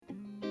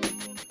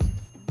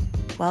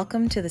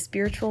Welcome to the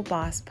Spiritual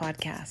Boss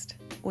Podcast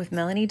with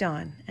Melanie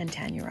Dawn and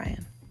Tanya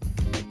Ryan.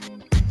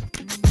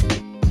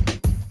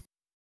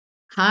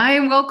 Hi,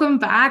 and welcome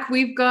back.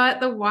 We've got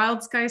the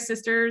Wildsky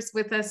Sisters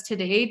with us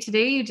today.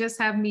 Today, you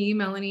just have me,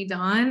 Melanie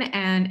Dawn,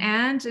 and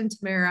Ange and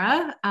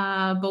Tamara,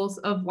 both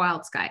of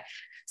Wildsky.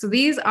 So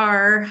these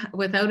are,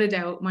 without a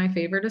doubt, my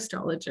favorite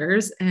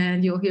astrologers,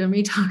 and you'll hear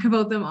me talk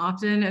about them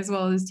often, as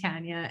well as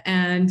Tanya.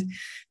 And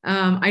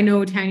I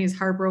know Tanya's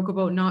heartbroken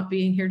about not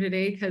being here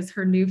today because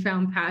her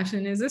newfound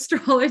passion is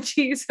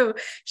astrology. So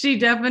she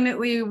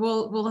definitely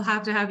will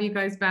have to have you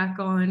guys back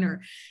on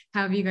or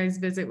have you guys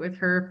visit with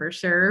her for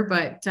sure.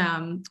 But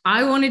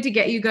I wanted to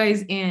get you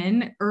guys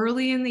in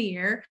early in the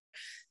year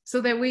so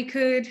that we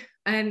could,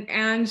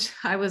 and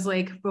I was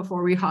like,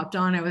 before we hopped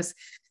on, I was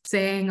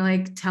saying,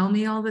 like, tell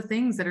me all the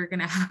things that are going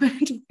to happen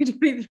in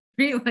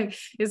 2023. Like,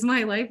 is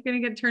my life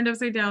going to get turned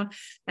upside down?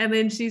 And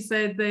then she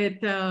said that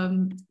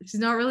she's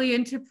not really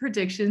into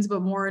predictions,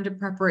 but more into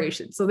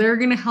preparation. So they're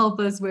going to help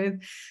us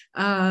with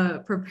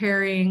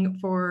preparing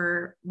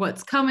for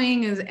what's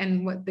coming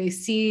and what they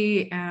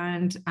see.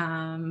 And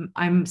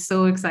I'm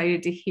so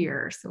excited to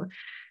hear. So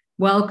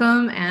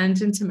welcome,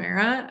 Ange and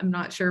Tamara. I'm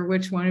not sure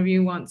which one of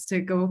you wants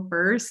to go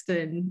first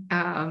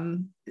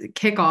and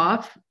kick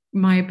off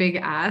my big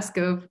ask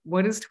of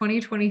what does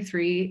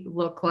 2023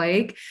 look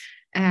like?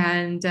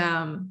 And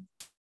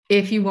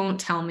if you won't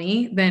tell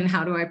me, then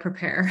how do I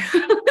prepare?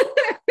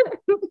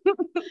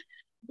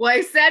 Well,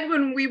 I said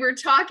when we were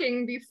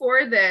talking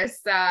before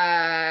this,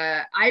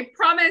 I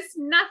promise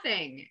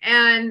nothing.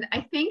 And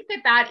I think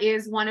that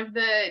is one of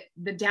the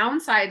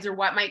downsides, or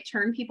what might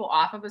turn people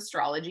off of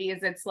astrology,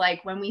 is it's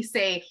like when we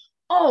say,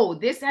 oh,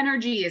 this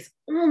energy is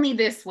only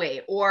this way,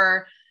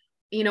 or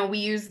you know, we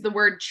use the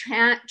word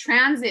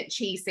transit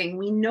chasing.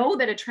 We know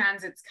that a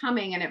transit's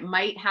coming and it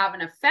might have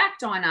an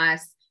effect on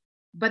us.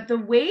 But the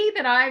way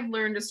that I've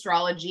learned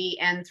astrology,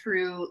 and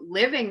through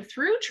living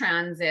through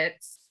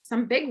transits,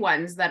 some big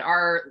ones that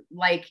are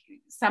like,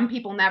 some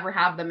people never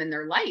have them in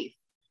their life,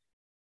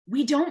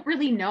 we don't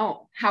really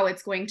know how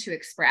it's going to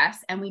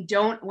express. And we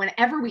don't,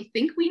 whenever we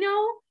think we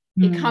know,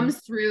 it comes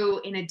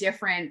through in a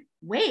different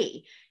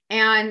way.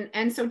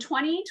 And so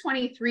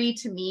 2023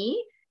 to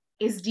me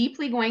is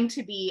deeply going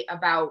to be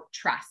about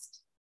trust,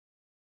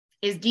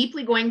 is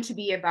deeply going to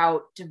be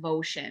about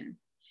devotion,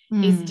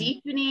 is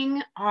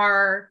deepening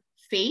our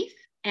faith,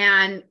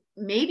 and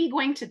maybe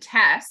going to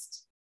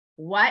test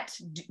what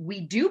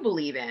we do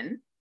believe in.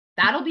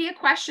 That'll be a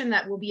question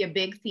that will be a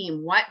big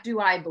theme. What do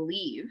I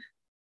believe?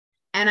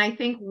 And I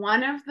think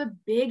one of the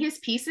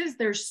biggest pieces,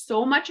 there's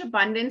so much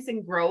abundance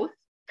and growth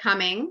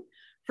coming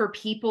for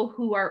people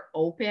who are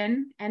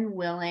open and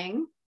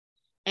willing.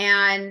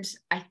 And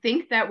I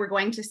think that we're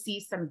going to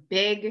see some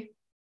big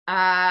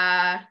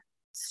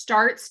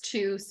starts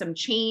to some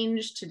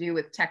change to do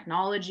with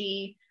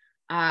technology,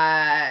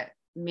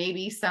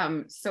 maybe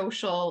some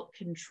social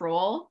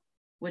control,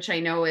 which I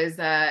know is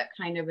a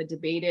kind of a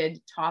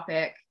debated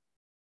topic.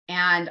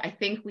 And I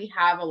think we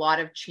have a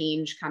lot of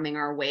change coming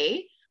our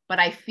way, but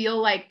I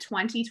feel like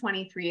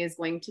 2023 is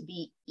going to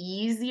be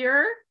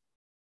easier,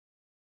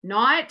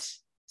 not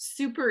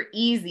super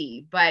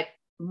easy, but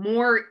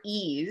more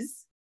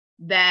ease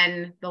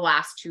than the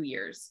last 2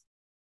 years.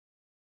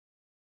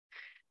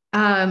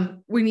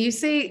 When you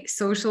say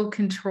social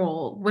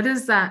control, what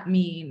does that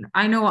mean?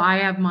 I know I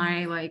have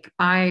my, like,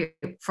 I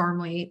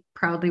firmly,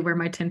 proudly wear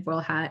my tinfoil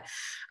hat.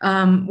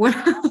 So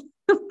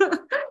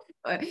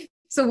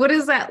what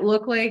does that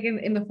look like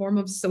in the form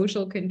of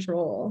social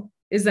control?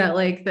 Is that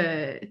like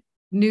the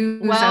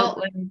news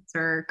outlets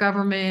or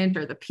government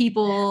or the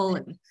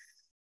people?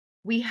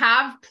 We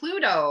have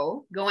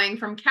Pluto going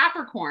from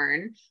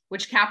Capricorn,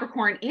 which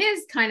Capricorn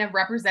is kind of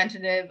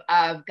representative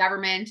of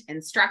government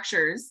and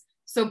structures.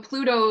 So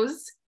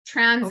Pluto's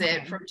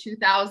transit from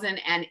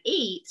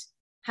 2008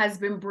 has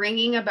been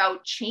bringing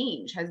about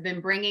change, has been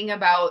bringing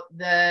about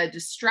the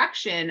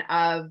destruction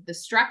of the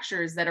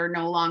structures that are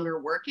no longer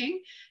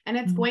working. And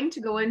it's going to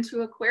go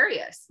into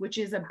Aquarius, which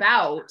is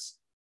about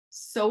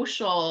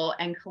social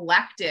and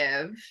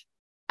collective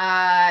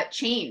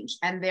change.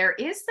 And there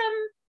is some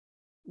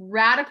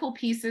radical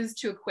pieces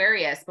to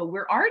Aquarius, but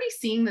we're already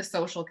seeing the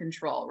social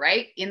control,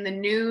 right? In the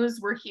news,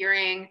 we're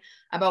hearing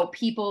about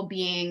people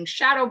being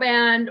shadow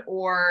banned,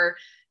 or,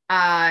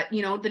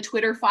 the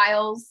Twitter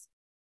files.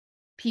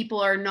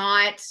 People are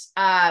not,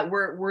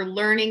 we're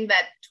learning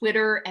that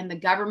Twitter and the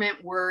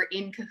government were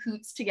in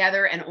cahoots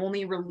together and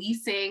only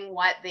releasing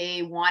what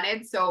they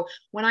wanted. So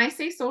when I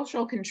say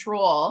social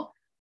control,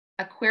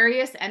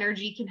 Aquarius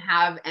energy can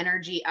have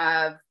energy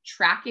of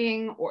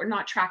tracking, or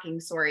not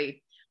tracking,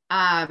 sorry,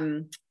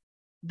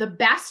 the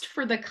best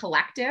for the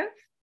collective.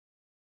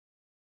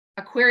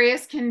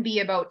 Aquarius can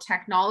be about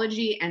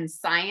technology and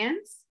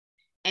science.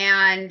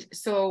 And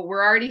so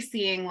we're already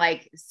seeing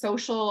like a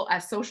social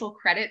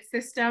credit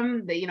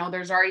system that,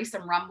 there's already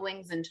some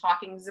rumblings and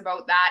talkings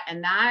about that.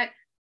 And that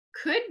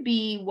could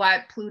be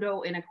what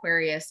Pluto in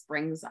Aquarius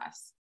brings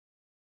us.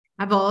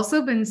 I've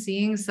also been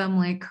seeing some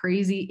like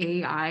crazy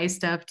AI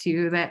stuff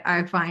too that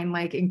I find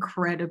like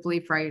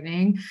incredibly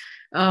frightening.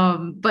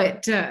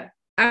 But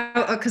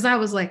because I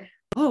was like,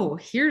 oh,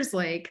 here's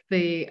like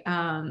the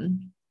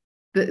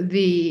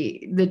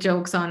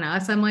jokes on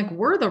us. I'm like,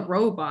 we're the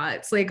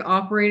robots like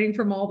operating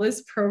from all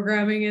this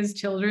programming as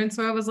children.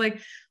 So I was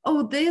like,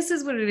 oh, this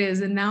is what it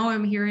is. And now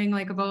I'm hearing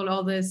like about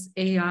all this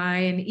AI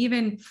and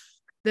even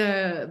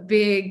the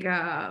big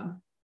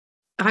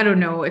I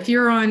don't know, if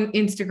you're on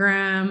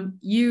Instagram,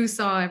 you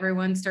saw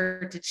everyone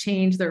start to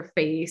change their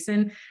face.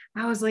 And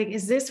I was like,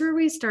 is this where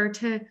we start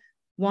to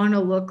want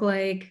to look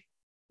like,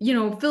 you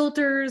know,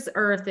 filters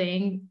are a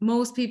thing.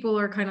 Most people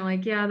are kind of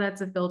like, yeah, that's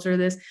a filter,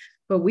 this.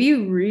 But we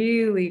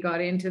really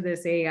got into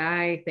this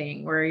AI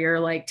thing where you're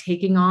like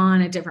taking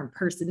on a different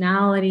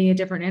personality, a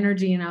different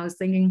energy. And I was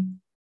thinking,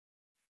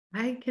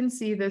 I can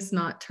see this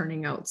not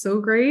turning out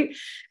so great.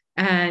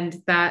 And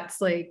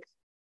that's like,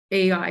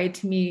 AI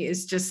to me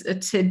is just a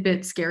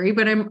tidbit scary,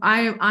 but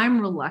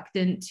I'm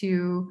reluctant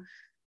to,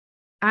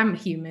 I'm a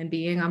human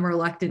being. I'm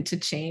reluctant to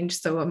change.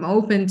 So I'm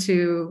open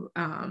to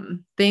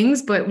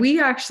things, but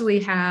we actually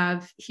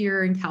have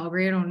here in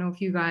Calgary, I don't know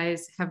if you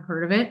guys have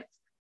heard of it.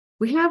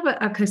 We have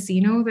a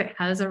casino that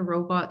has a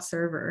robot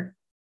server.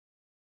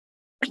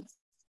 Like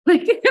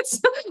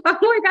I'm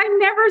like, I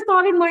never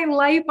thought in my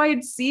life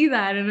I'd see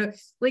that. And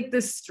like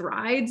the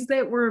strides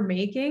that we're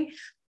making.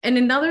 And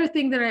another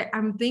thing that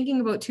I'm thinking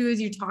about too, is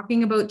you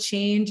talking about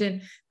change,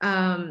 and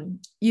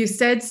you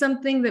said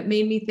something that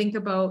made me think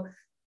about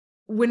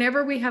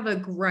whenever we have a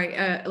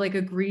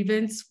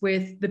grievance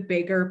with the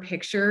bigger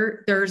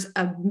picture, there's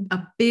a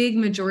big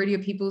majority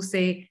of people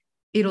say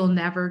it'll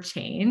never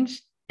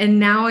change. And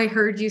now I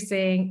heard you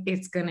saying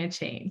it's going to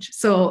change.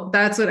 So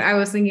that's what I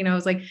was thinking. I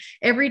was like,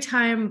 every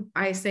time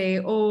I say,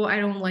 oh,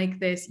 I don't like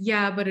this.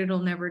 Yeah, but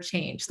it'll never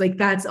change. Like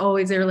that's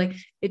always there. Like,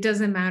 it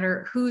doesn't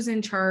matter who's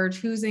in charge,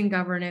 who's in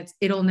governance,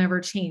 it'll never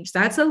change.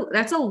 That's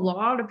a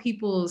lot of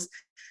people's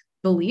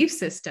belief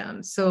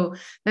system. So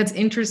that's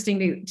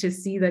interesting to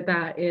see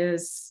that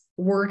is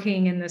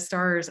working in the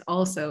stars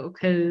also,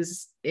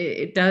 because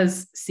it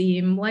does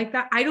seem like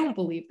that. I don't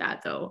believe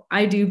that though.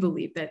 I do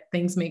believe that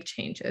things make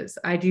changes.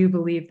 I do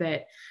believe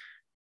that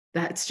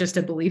that's just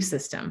a belief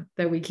system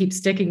that we keep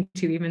sticking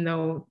to, even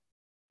though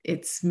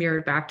it's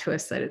mirrored back to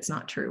us that it's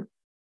not true.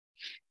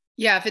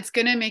 Yeah, if it's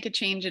going to make a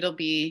change, it'll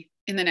be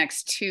in the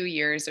next 2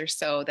 years or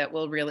so that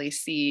we'll really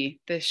see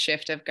the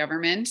shift of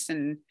governments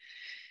and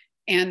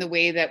the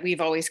way that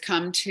we've always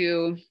come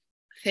to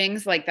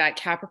things like that.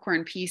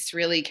 Capricorn piece,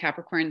 really,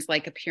 Capricorn's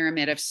like a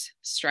pyramid of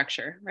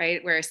structure,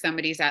 right? Where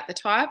somebody's at the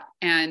top,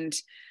 and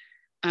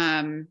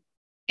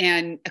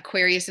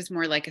Aquarius is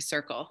more like a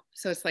circle.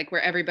 So it's like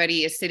where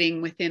everybody is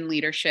sitting within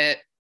leadership.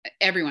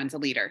 Everyone's a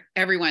leader.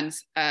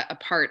 Everyone's a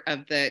part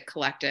of the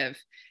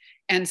collective.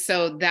 And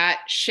so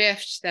that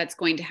shift that's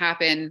going to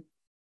happen,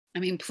 I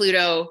mean,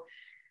 Pluto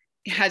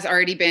has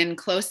already been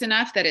close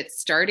enough that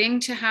it's starting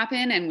to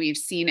happen. And we've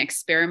seen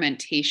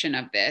experimentation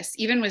of this,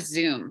 even with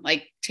Zoom.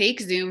 Like, take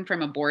Zoom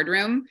from a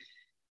boardroom,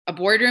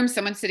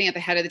 someone sitting at the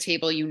head of the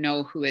table, you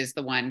know who is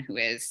the one who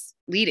is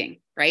leading,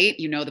 right?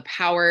 You know the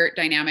power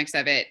dynamics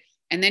of it.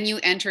 And then you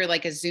enter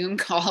like a Zoom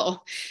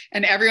call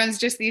and everyone's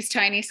just these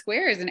tiny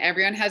squares and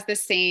everyone has the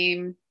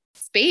same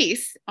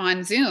space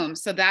on Zoom.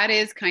 So that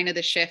is kind of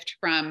the shift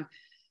from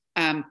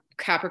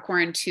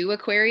Capricorn to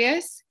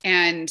Aquarius,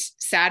 and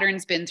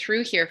Saturn's been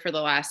through here for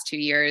the last 2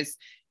 years,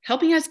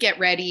 helping us get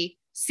ready,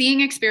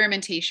 seeing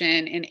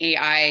experimentation in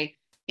AI,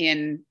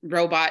 in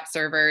robot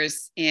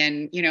servers,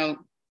 in, you know,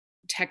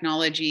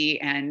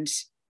 technology, and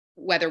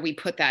whether we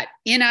put that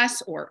in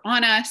us or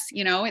on us,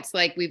 you know, it's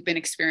like we've been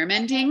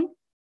experimenting.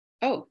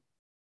 Oh,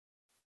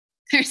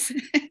 there's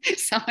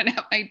someone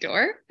at my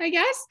door, I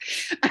guess.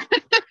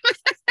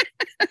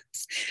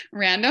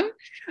 Random.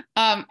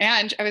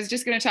 And I was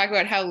just going to talk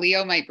about how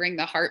Leo might bring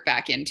the heart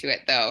back into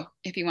it, though.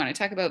 If you want to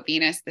talk about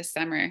Venus this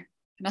summer,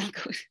 and I'll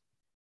go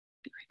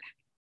be right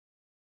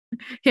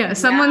back. Yeah,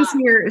 someone's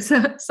here.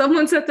 So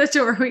someone's at the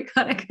door. We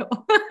gotta go.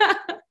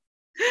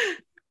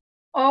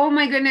 Oh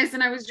my goodness.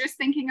 And I was just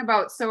thinking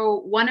about, so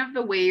one of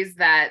the ways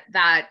that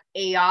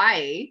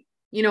AI,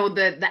 you know,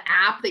 the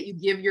app that you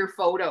give your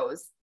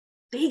photos,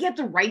 they get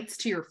the rights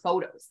to your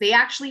photos. They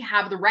actually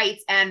have the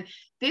rights. And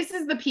this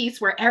is the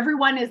piece where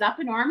everyone is up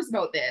in arms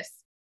about this.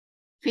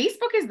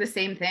 Facebook is the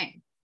same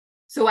thing.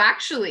 So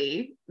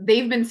actually,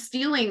 they've been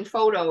stealing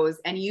photos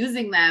and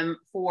using them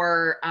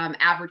for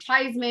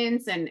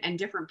advertisements and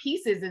different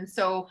pieces. And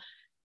so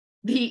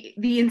the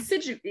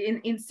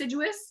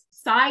insidious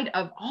side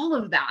of all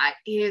of that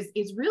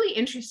is really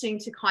interesting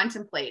to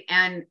contemplate.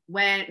 And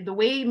when the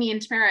way me and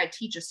Tamara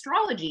teach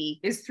astrology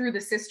is through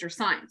the sister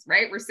signs,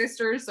 right? We're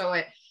sisters, so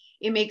it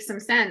makes some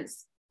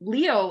sense.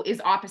 Leo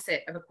is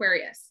opposite of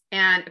Aquarius,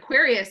 and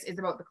Aquarius is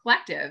about the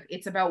collective.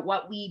 It's about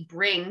what we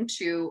bring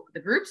to the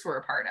groups we're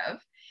a part of.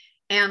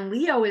 And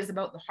Leo is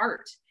about the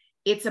heart.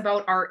 It's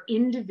about our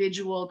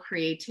individual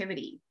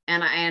creativity.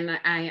 And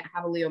I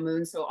have a Leo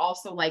moon, so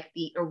also like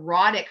the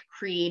erotic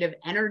creative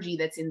energy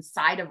that's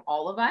inside of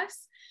all of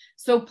us.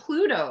 So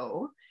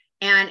Pluto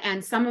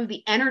And some of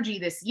the energy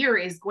this year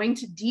is going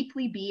to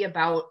deeply be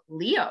about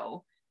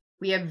Leo.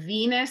 We have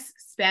Venus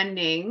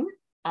spending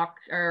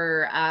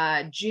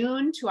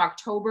June to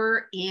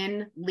October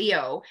in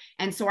Leo.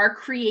 And so our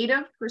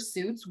creative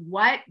pursuits,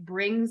 what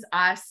brings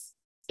us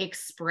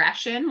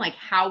expression, like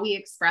how we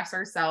express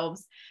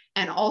ourselves,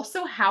 and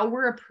also how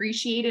we're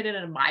appreciated and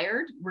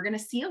admired. We're going to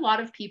see a lot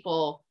of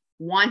people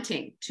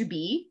wanting to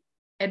be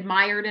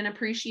admired and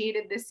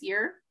appreciated this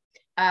year.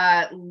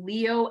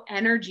 Leo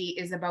energy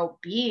is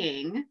about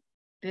being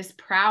this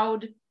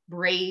proud,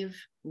 brave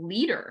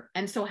leader.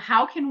 And so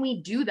how can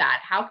we do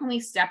that? How can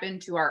we step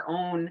into our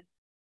own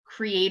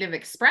creative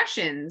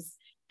expressions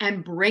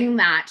and bring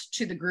that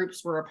to the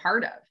groups we're a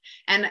part of?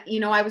 And, you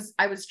know, I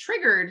was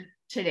triggered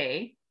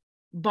today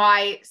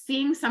by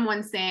seeing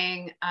someone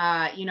saying,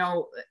 you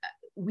know,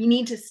 we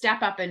need to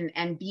step up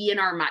and be in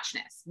our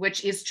muchness,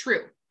 which is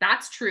true.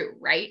 That's true,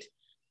 right?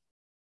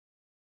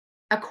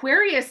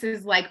 Aquarius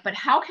is like, but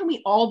how can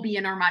we all be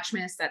in our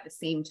muchness at the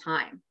same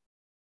time?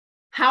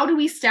 How do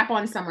we step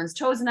on someone's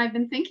toes? And I've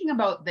been thinking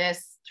about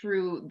this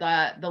through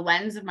the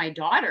lens of my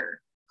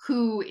daughter,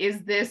 who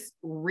is this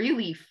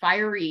really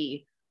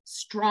fiery,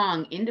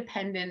 strong,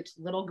 independent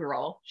little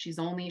girl. She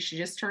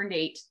just turned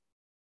 8.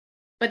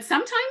 But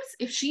sometimes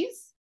if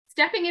she's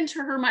stepping into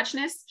her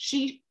muchness,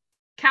 she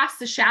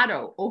casts a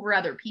shadow over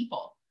other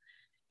people.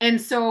 And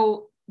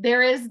so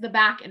there is the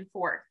back and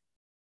forth.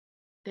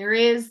 There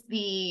is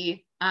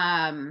the,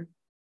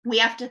 we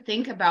have to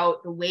think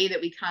about the way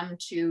that we come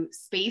to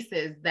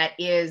spaces that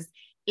is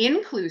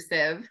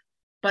inclusive,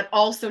 but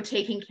also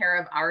taking care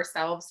of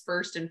ourselves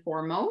first and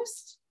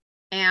foremost.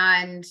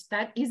 And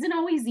that isn't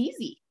always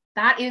easy.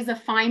 That is a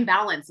fine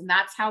balance. And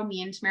that's how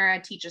me and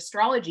Tamara teach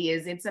astrology.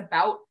 Is it's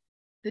about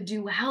the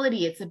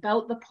duality. It's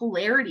about the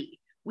polarity.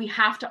 We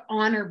have to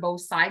honor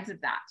both sides of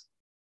that.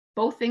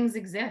 Both things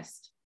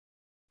exist.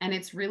 And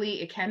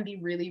it can be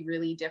really,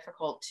 really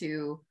difficult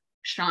to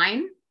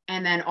shine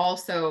and then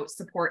also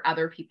support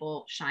other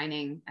people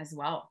shining as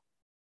well.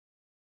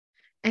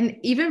 And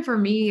even for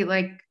me,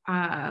 like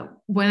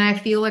when I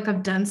feel like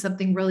I've done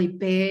something really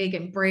big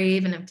and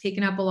brave and I've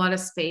taken up a lot of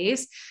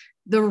space,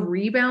 the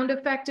rebound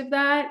effect of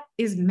that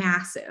is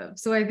massive.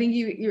 So I think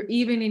you're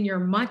even in your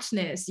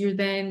muchness, you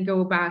then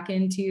go back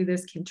into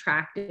this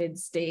contracted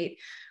state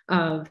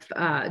of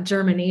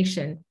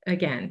germination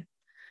again.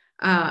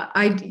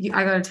 I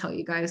got to tell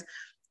you guys,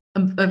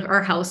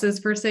 our house is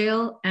for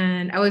sale,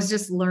 and I was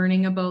just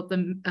learning about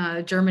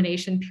the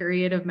germination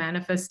period of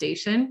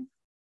manifestation,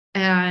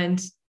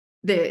 and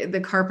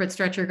the carpet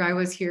stretcher guy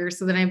was here.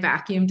 So then I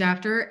vacuumed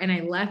after and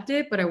I left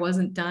it, but I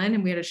wasn't done.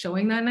 And we had a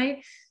showing that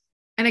night.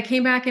 And I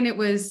came back and it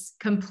was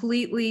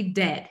completely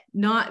dead,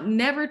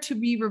 never to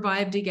be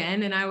revived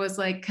again. And I was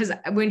like, because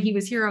when he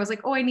was here, I was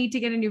like, oh, I need to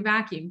get a new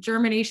vacuum.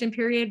 Germination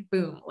period,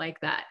 boom, like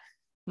that.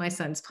 My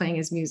son's playing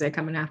his music.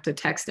 I'm going to have to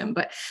text him.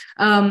 But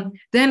then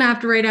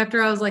right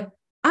after, I was like,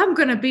 I'm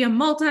going to be a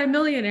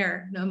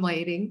multimillionaire. And I'm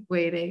waiting,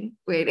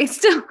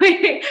 still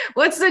waiting.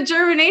 What's the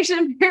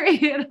germination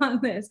period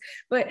on this?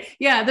 But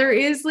yeah, there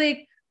is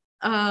like,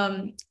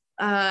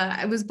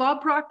 it was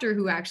Bob Proctor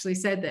who actually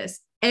said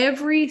this.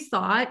 Every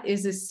thought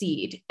is a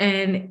seed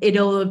and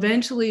it'll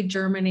eventually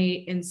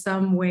germinate in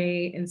some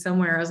way, in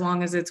somewhere, as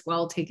long as it's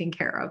well taken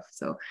care of.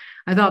 So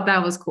I thought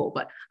that was cool,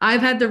 but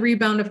I've had the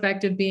rebound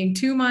effect of being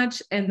too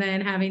much and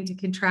then having to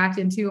contract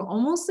into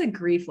almost a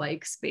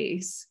grief-like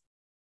space.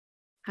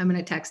 I'm going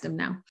to text him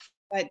now.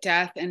 That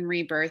death and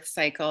rebirth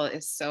cycle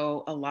is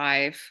so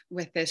alive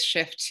with this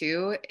shift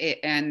too.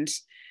 And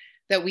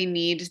that we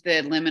need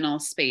the liminal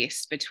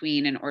space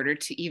between in order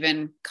to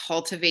even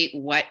cultivate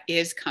what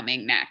is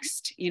coming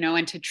next,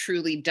 and to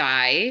truly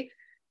die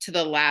to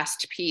the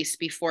last piece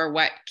before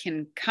what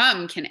can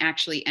come can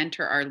actually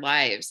enter our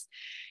lives.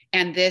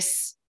 And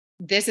this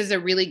is a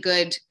really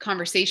good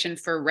conversation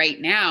for right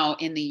now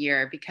in the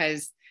year,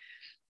 because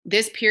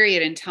this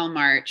period until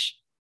March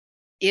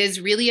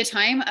is really a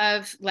time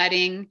of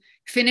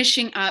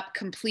finishing up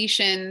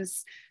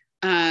completions.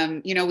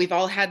 We've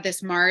all had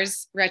this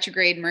Mars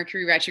retrograde,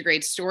 Mercury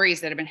retrograde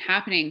stories that have been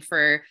happening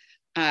for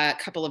a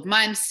couple of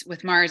months.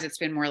 With Mars, it's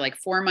been more like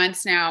 4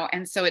 months now.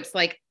 And so it's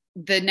like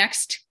the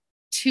next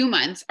 2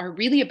 months are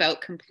really about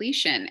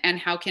completion and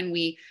how can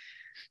we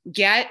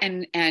get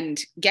and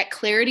get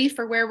clarity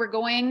for where we're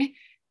going,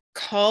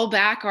 call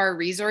back our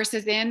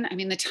resources in. I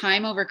mean, the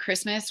time over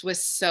Christmas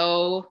was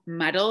so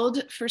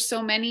muddled for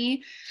so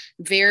many,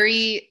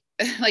 very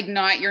like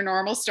not your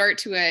normal start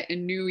to a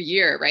new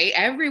year, right?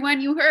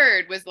 Everyone you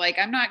heard was like,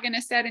 I'm not going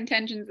to set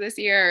intentions this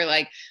year.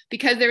 Like,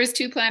 because there was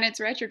 2 planets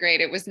retrograde,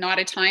 it was not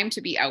a time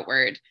to be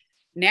outward.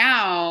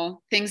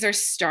 Now things are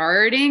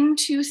starting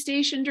to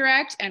station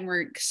direct and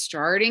we're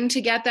starting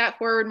to get that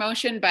forward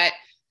motion, but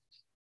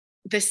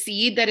the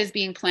seed that is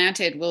being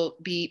planted will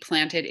be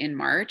planted in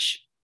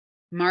March.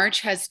 March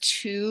has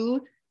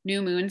 2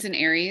 new moons in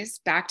Aries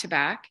back to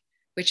back,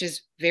 which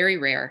is very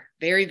rare,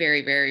 very,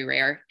 very, very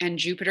rare. And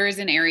Jupiter is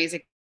in Aries,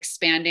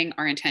 expanding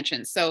our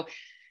intentions. So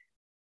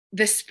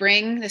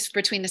between the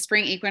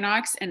spring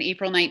equinox and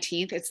April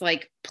 19th, it's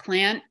like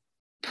plant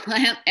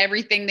plant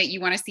everything that you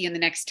want to see in the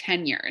next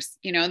 10 years,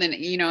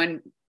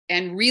 then,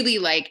 and really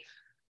like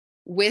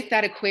with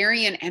that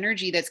Aquarian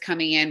energy that's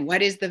coming in,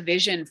 what is the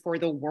vision for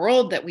the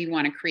world that we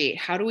want to create?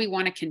 How do we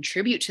want to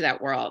contribute to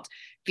that world?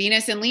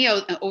 Venus and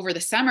Leo over the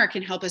summer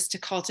can help us to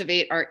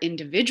cultivate our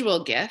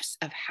individual gifts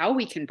of how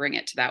we can bring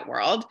it to that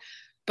world.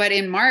 But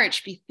in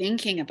March, be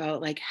thinking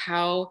about like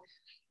how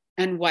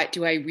and what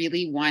do I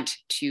really want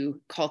to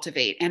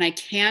cultivate? And I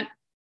can't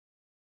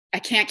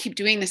keep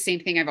doing the same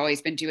thing I've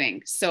always been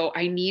doing. So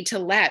I need to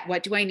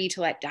what do I need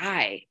to let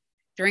die?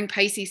 During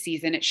Pisces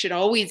season, it should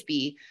always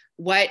be,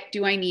 what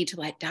do I need to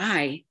let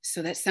die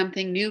so that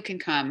something new can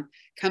come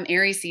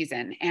Aries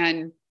season?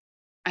 And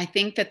I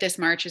think that this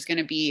March is going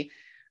to be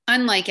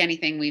unlike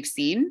anything we've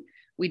seen.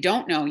 We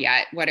don't know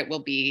yet what it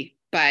will be,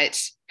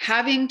 but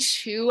having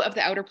two of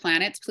the outer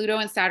planets, Pluto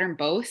and Saturn,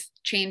 both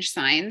change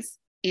signs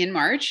in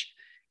March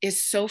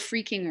is so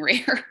freaking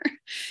rare.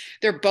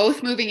 They're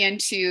both moving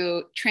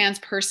into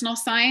transpersonal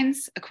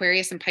signs,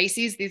 Aquarius and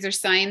Pisces. These are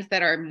signs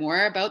that are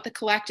more about the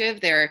collective.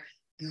 They're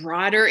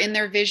broader in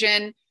their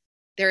vision.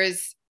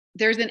 There's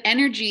an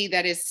energy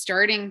that is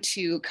starting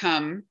to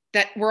come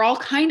that we're all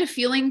kind of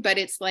feeling, but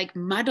it's like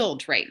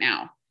muddled right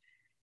now.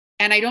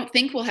 And I don't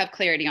think we'll have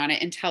clarity on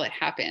it until it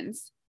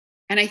happens.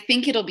 And I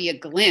think it'll be a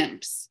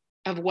glimpse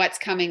of what's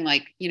coming,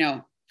 like,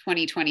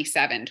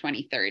 2027,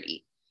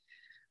 2030.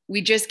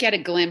 We just get a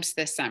glimpse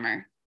this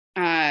summer,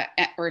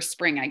 or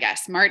spring, I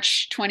guess.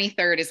 March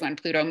 23rd is when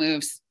Pluto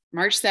moves.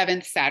 March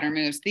 7th, Saturn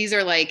moves. These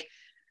are like,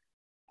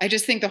 I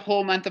just think the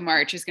whole month of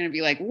March is going to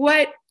be like,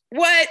 what?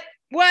 Yeah.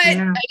 I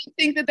didn't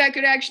think that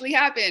could actually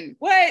happen.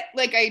 What?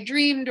 Like I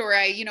dreamed, or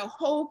I,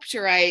 hoped,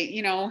 or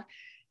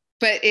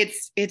but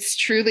it's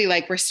truly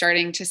like we're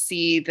starting to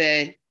see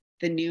the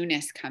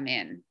newness come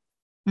in.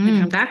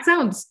 That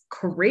sounds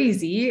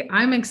crazy.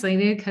 I'm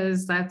excited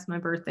because that's my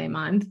birthday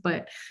month,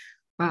 but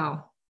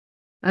wow,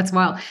 that's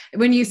wild.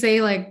 When you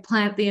say like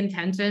plant the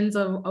intentions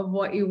of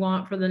what you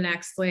want for the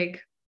next,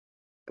 like,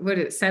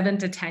 7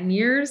 to 10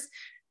 years,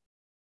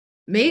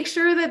 make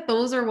sure that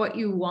those are what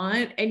you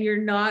want and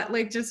you're not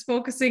like just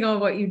focusing on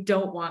what you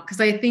don't want. Cause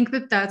I think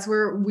that that's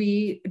where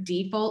we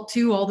default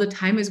to all the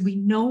time, is we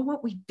know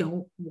what we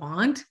don't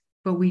want,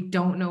 but we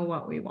don't know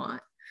what we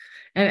want.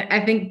 And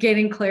I think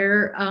getting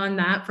clear on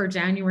that for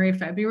January,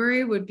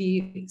 February would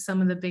be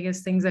some of the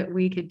biggest things that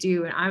we could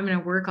do. And I'm going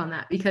to work on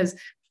that because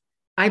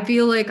I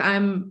feel like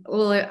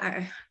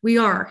we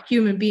are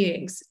human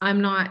beings.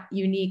 I'm not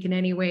unique in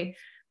any way.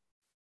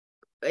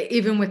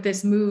 Even with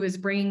this move is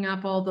bringing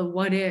up all the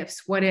what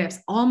ifs,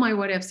 all my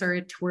what ifs are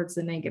towards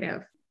the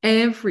negative,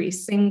 every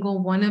single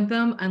one of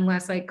them,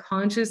 unless I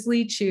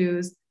consciously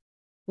choose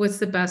what's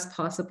the best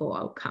possible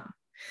outcome.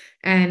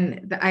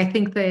 And I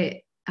think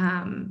that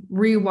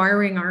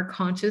rewiring our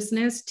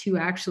consciousness to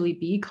actually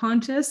be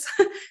conscious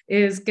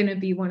is going to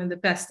be one of the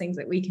best things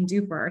that we can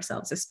do for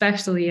ourselves,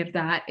 especially if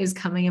that is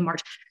coming in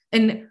March.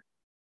 And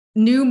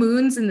new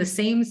moons in the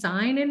same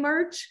sign in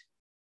March,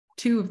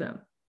 2 of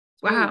them.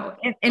 Wow.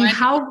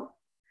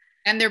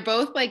 And they're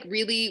both like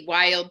really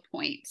wild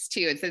points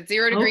too. It's at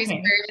 0 degrees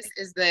Aquarius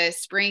is the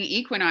spring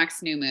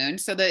equinox new moon.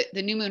 So the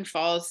new moon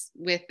falls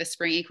with the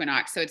spring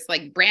equinox. So it's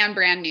like brand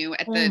new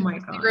at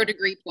the 0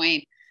 degree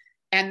point.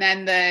 And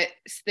then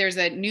there's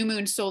a new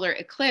moon solar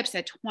eclipse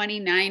at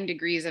 29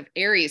 degrees of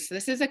Aries. So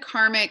this is a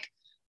karmic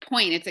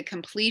point. It's a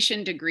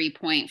completion degree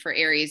point for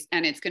Aries,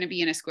 and it's going to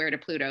be in a square to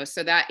Pluto.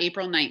 So that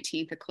April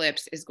 19th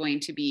eclipse is going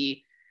to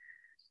be,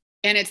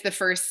 and it's the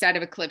first set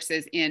of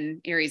eclipses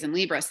in Aries and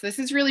Libra. So this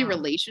is really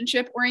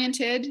relationship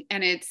oriented.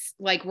 And it's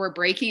like, we're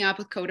breaking up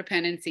with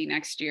codependency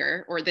next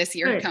year, or this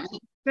year coming.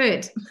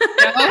 Good.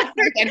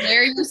 And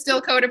where you're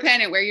still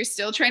codependent, where you're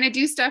still trying to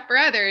do stuff for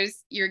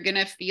others, you're going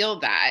to feel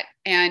that.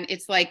 And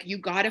it's like, you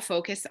got to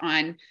focus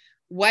on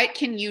what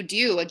can you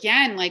do?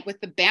 Again, like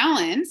with the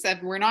balance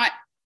of, we're not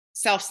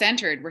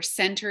self-centered, we're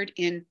centered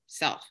in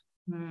self.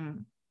 Yeah.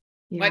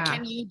 What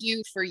can you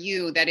do for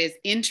you that is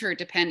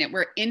interdependent?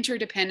 We're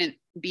interdependent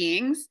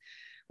beings.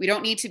 We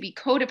don't need to be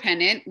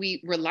codependent.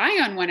 We rely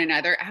on one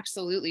another.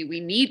 Absolutely. We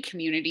need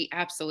community.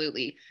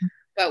 Absolutely.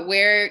 But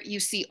where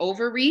you see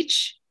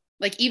overreach,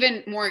 like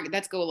even more,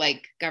 let's go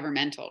like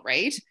governmental,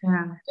 right?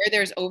 Yeah. Where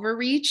there's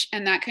overreach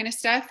and that kind of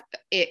stuff,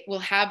 it will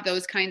have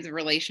those kinds of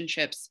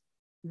relationships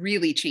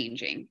really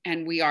changing.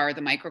 And we are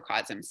the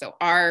microcosm. So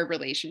our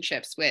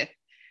relationships with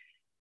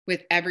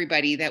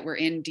everybody that we're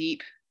in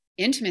deep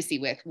intimacy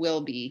with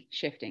will be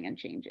shifting and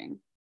changing.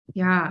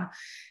 Yeah.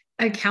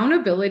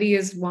 Accountability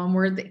is one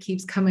word that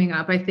keeps coming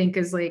up, I think,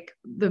 is like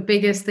the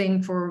biggest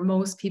thing for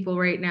most people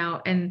right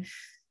now. And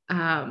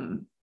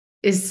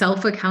is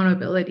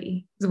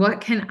self-accountability.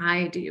 What can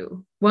I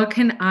do? What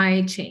can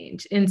I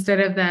change? Instead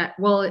of that,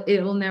 well,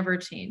 it will never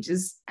change,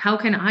 is how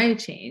can I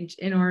change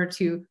in order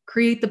to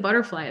create the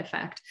butterfly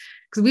effect?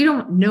 Because we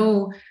don't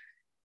know,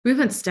 we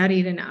haven't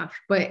studied enough,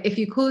 but if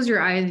you close your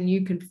eyes and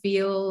you can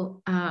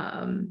feel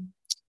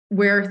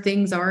where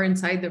things are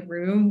inside the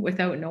room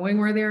without knowing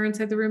where they are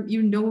inside the room,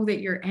 you know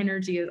that your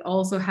energy is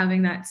also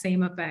having that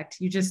same effect.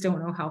 You just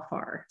don't know how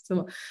far.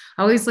 So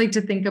I always like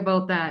to think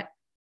about that.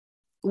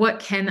 what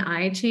can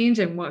I change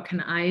and what can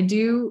I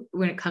do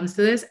when it comes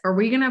to this? Are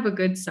we going to have a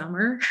good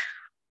summer?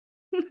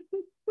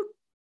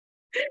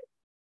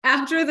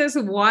 After this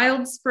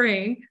wild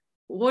spring,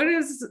 what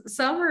is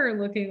summer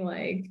looking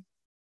like?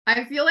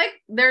 I feel like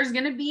there's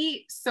going to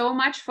be so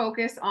much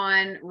focus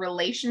on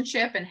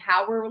relationship and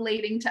how we're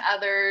relating to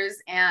others.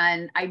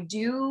 And I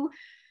do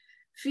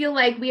feel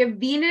like we have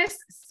Venus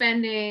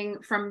spending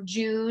from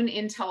June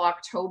until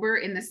October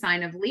in the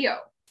sign of Leo.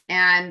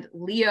 And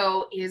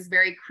Leo is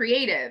very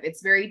creative.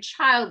 It's very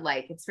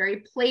childlike. It's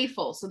very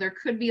playful. So there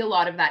could be a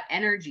lot of that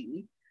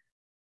energy.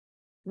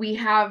 We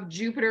have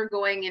Jupiter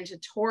going into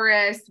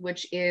Taurus,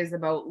 which is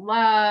about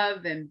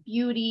love and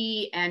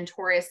beauty. And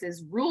Taurus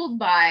is ruled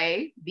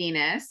by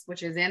Venus,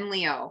 which is in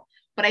Leo.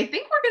 But I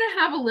think we're going to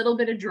have a little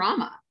bit of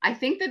drama. I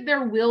think that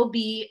there will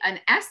be an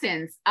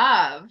essence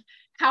of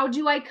how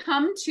do I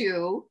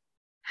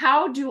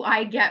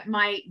get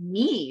my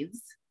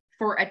needs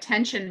for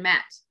attention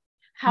met?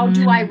 How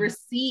do I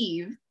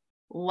receive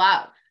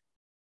love?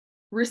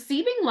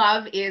 Receiving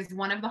love is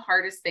one of the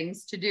hardest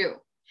things to do.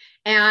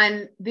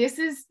 And this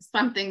is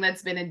something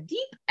that's been a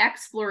deep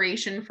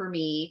exploration for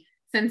me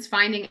since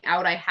finding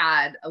out I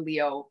had a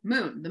Leo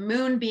moon, the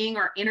moon being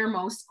our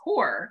innermost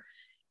core.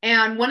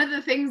 And one of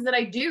the things that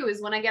I do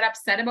is when I get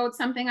upset about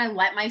something, I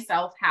let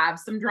myself have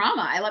some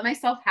drama. I let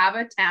myself have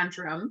a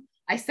tantrum.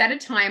 I set a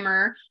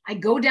timer. I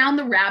go down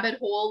the rabbit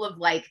hole of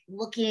like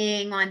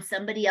looking on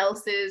somebody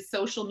else's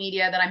social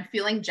media that I'm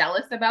feeling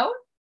jealous about.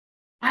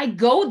 I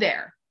go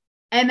there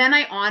and then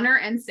I honor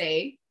and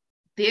say,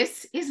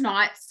 this is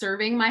not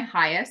serving my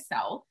highest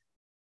self.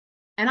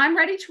 And I'm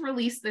ready to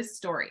release this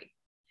story.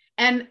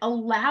 And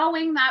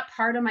allowing that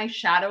part of my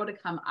shadow to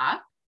come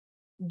up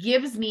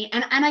gives me,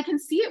 and I can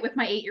see it with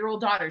my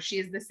 8-year-old daughter. She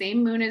is the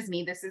same moon as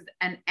me. This is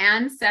an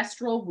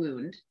ancestral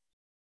wound.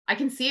 I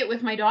can see it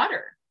with my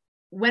daughter.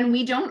 When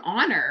we don't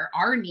honor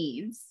our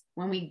needs,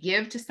 when we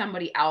give to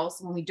somebody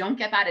else, when we don't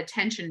get that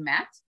attention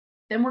met,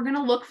 then we're going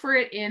to look for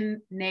it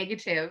in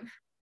negative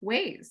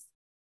ways.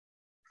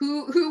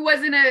 Who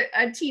wasn't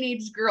a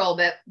teenage girl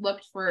that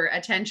looked for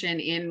attention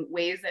in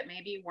ways that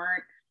maybe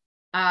weren't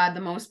the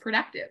most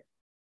productive?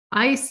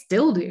 I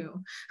still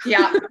do.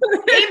 Yeah.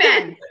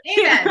 Amen.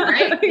 Amen.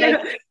 Right?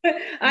 Like,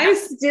 I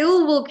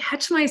still will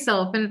catch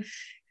myself, and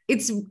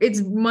it's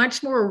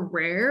much more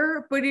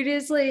rare, but it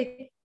is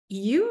like,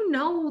 you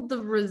know, the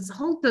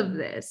result of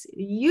this,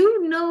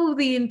 you know,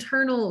 the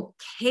internal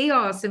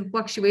chaos and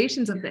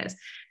fluctuations of this.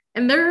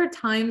 And there are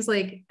times,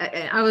 like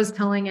I was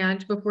telling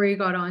Ange before you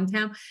got on,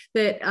 Tam,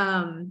 that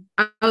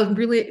I was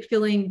really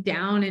feeling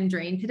down and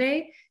drained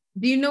today.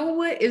 Do you know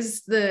what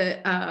is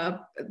the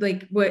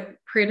like what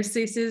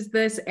criticizes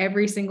this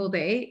every single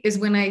day is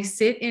when I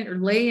sit in or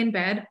lay in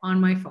bed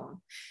on my phone.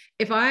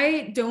 If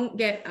I don't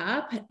get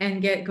up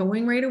and get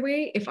going right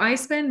away, if I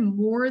spend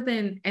more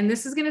than, and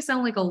this is going to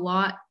sound like a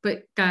lot,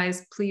 but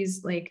guys,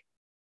 please like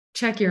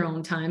check your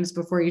own times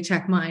before you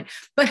check mine.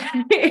 But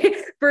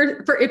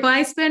for if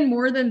I spend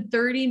more than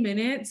 30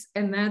 minutes,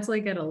 and that's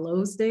like at a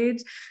low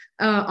stage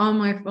on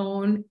my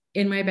phone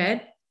in my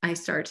bed, I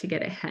start to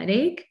get a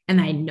headache, and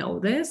I know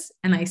this,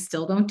 and I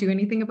still don't do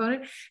anything about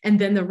it. And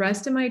then the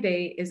rest of my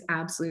day is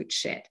absolute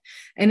shit.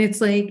 And it's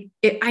like,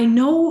 I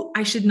know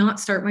I should not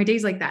start my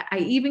days like that. I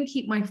even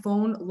keep my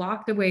phone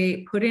locked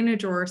away, put in a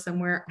drawer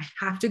somewhere.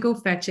 I have to go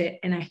fetch it,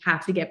 and I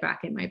have to get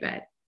back in my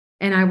bed,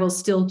 and I will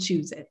still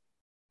choose it.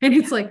 And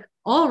it's like,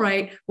 all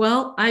right,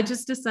 well, I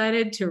just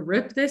decided to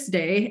rip this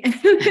day.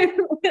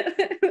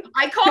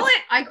 I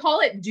call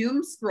it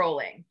doom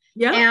scrolling.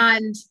 Yeah.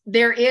 And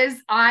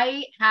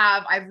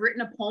I've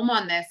written a poem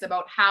on this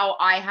about how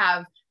I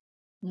have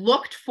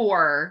looked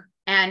for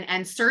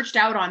and searched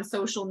out on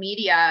social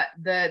media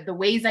the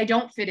ways I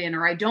don't fit in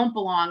or I don't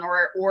belong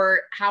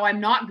or how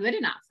I'm not good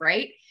enough,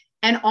 right?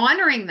 And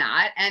honoring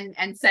that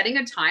and setting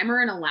a timer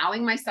and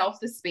allowing myself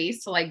the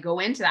space to like go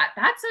into that.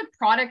 That's a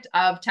product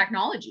of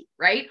technology,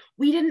 right?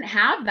 We didn't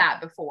have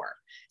that before.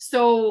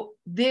 So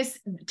this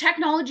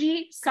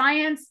technology,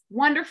 science,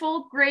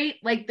 wonderful, great.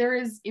 Like there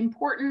is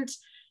important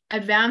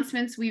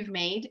advancements we've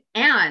made,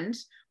 and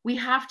we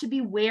have to be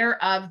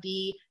aware of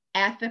the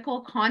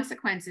ethical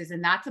consequences.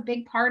 And that's a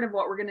big part of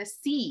what we're going to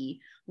see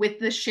with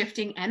the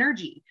shifting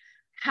energy.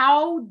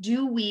 How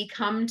do we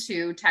come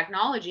to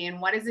technology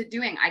and what is it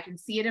doing? I can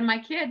see it in my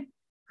kid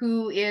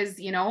who is,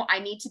 I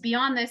need to be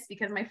on this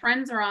because my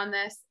friends are on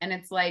this. And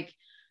it's like,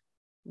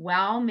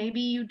 well,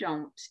 maybe you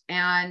don't.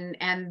 And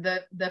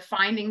the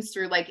findings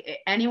through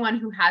like anyone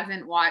who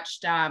hasn't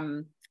watched,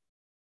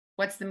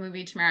 what's the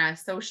movie, Tamara?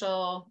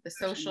 The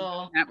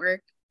Social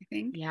Network, I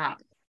think. Yeah.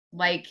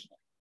 Like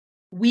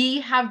we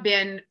have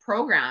been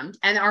programmed,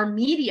 and our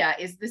media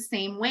is the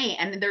same way.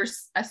 And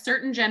there's a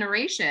certain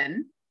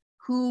generation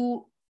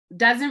who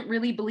doesn't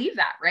really believe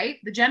that, right?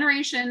 The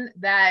generation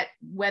that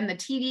when the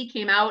TV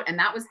came out and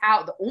that was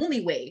the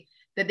only way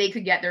that they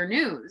could get their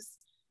news,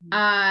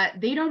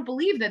 they don't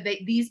believe that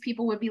these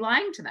people would be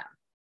lying to them.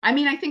 I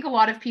mean, I think a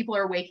lot of people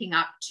are waking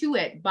up to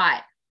it,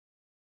 but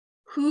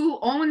who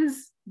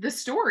owns the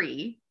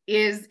story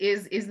is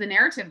the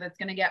narrative that's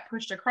going to get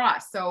pushed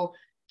across. So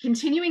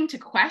continuing to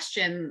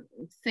question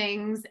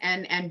things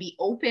and be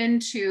open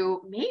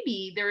to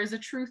maybe there is a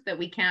truth that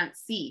we can't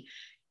see.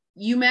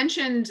 You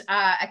mentioned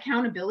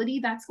accountability.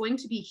 That's going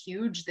to be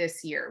huge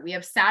this year. We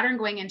have Saturn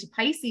going into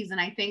Pisces,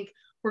 and I think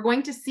we're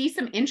going to see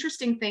some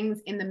interesting things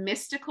in the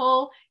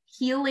mystical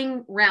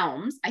healing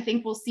realms. I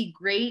think we'll see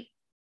great,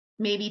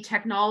 maybe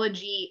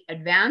technology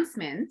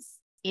advancements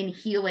in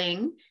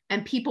healing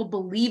and people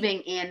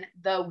believing in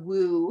the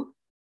woo,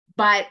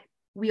 but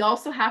we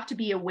also have to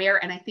be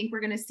aware. And I think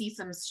we're going to see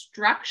some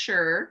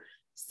structure,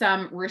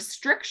 some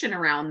restriction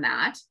around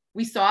that.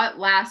 We saw it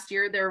last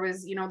year. There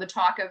was, the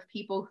talk of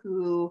people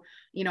who,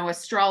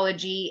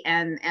 astrology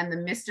and the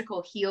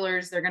mystical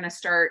healers, they're going to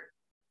start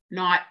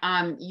not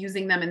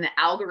using them in the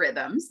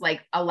algorithms,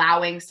 like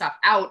allowing stuff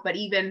out. But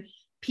even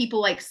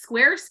people like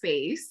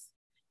Squarespace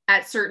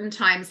at certain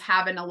times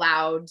haven't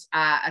allowed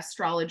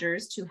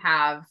astrologers to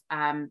have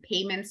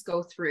payments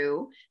go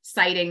through,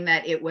 citing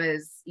that it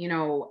was,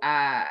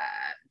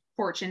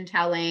 fortune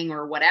telling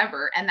or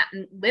whatever. And that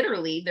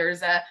literally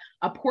there's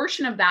a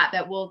portion of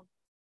that will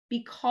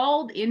be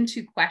called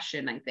into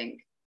question, I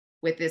think,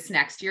 with this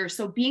next year.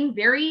 So being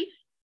very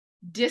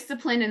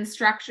disciplined and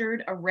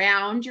structured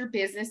around your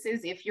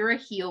businesses. If you're a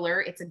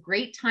healer, it's a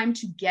great time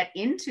to get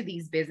into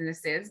these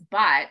businesses,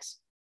 but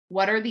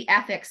what are the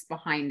ethics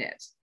behind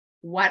it?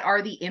 What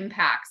are the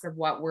impacts of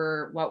what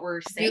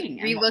we're saying?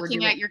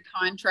 Re-looking at your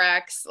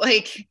contracts,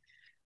 like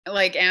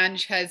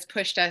Ange has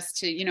pushed us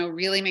to,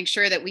 really make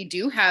sure that we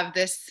do have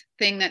this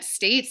thing that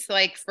states,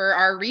 like, for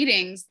our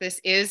readings, this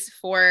is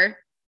for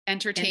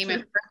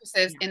entertainment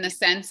purposes, in the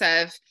sense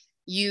of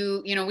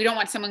we don't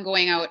want someone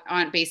going out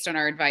based on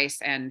our advice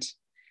and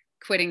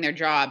quitting their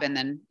job. And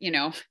then,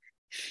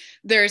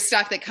 there's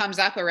stuff that comes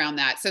up around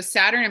that. So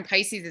Saturn in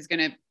Pisces is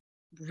going to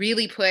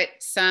really put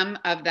some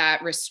of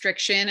that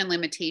restriction and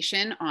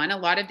limitation on a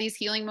lot of these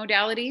healing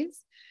modalities.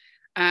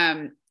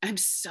 I'm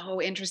so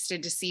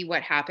interested to see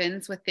what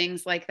happens with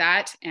things like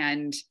that.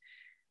 And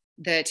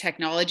the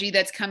technology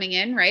that's coming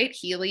in, right?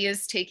 Healy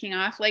is taking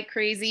off like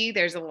crazy.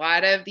 There's a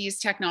lot of these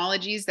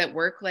technologies that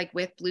work like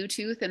with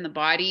Bluetooth in the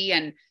body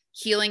and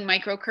healing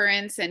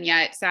microcurrents. And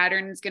yet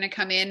Saturn's going to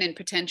come in and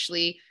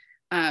potentially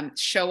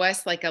show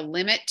us like a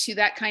limit to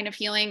that kind of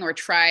healing, or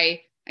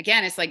try,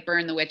 again, it's like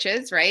burn the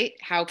witches, right?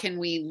 How can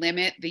we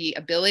limit the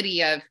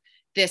ability of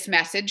this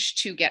message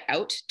to get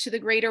out to the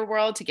greater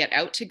world, to get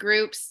out to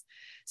groups?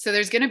 So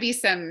there's going to be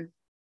some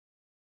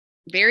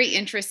very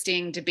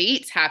interesting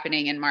debates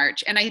happening in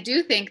March. And I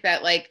do think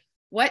that, like,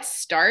 what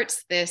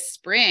starts this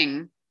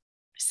spring,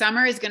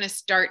 summer is going to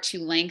start to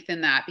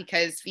lengthen that,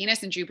 because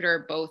Venus and Jupiter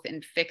are both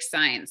in fixed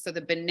signs. So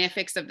the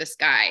benefics of the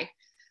sky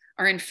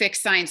are in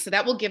fixed signs. So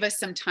that will give us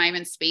some time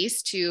and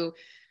space to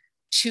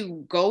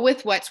go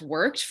with what's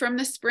worked from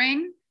the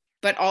spring,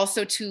 but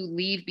also to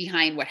leave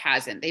behind what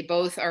hasn't. They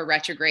both are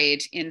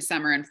retrograde in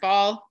summer and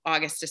fall,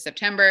 August to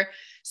September.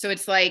 So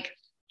it's like,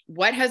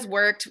 what has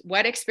worked?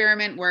 What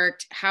experiment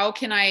worked? How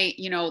can I,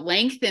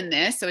 lengthen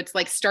this? So it's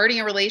like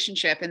starting a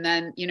relationship, and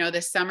then,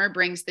 the summer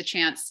brings the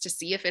chance to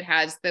see if it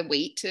has the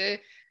weight to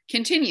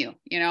continue,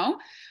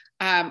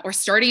 or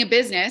starting a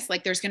business.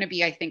 Like, there's going to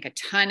be, I think, a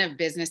ton of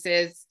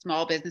businesses,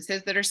 small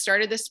businesses that are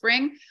started this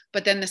spring,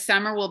 but then the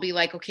summer will be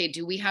like, okay,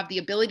 do we have the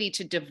ability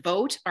to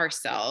devote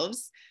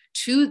ourselves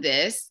to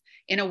this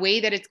in a way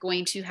that it's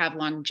going to have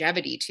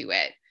longevity to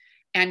it?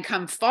 And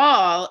come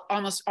fall,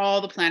 almost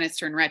all the planets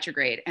turn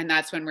retrograde. And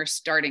that's when we're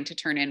starting to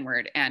turn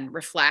inward and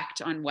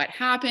reflect on what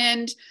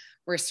happened.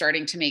 We're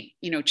starting to make,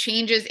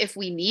 changes if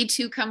we need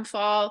to come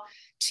fall,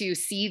 to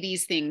see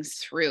these things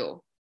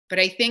through. But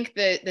I think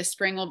that the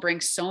spring will bring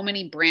so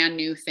many brand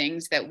new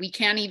things that we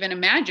can't even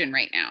imagine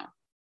right now,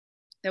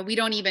 that we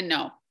don't even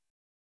know.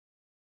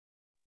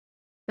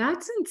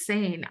 That's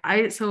insane.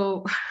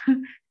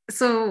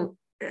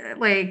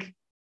 Like,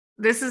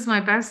 this is my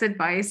best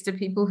advice to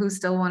people who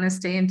still want to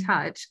stay in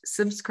touch.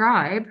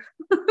 Subscribe,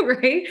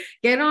 right?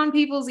 Get on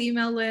people's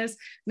email list.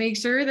 Make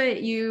sure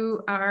that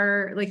you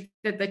are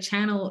that the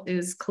channel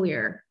is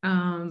clear.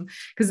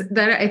 Because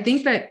that, I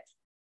think, that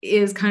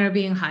is kind of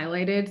being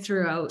highlighted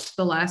throughout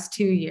the last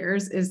 2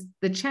 years, is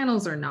the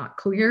channels are not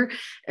clear,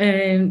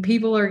 and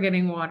people are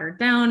getting watered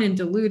down and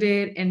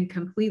diluted and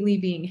completely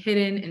being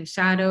hidden and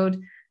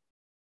shadowed.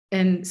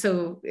 And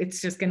so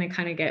it's just going to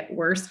kind of get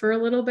worse for a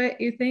little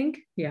bit, you think?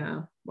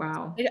 Yeah.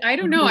 Wow. I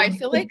don't know. I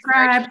feel like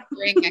March is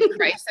during a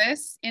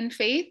crisis in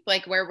faith,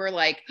 like where we're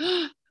like,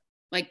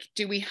 like,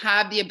 do we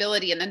have the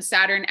ability? And then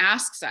Saturn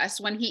asks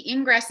us, when he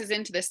ingresses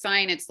into the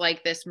sign, it's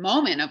like this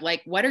moment of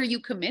like, what are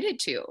you committed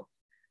to?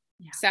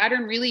 Yeah.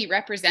 Saturn really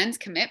represents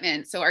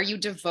commitment. So are you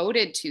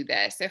devoted to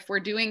this? If we're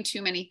doing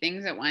too many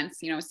things at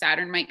once,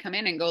 Saturn might come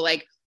in and go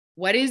like,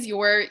 what is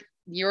your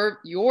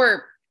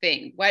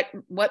thing?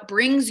 What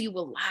brings you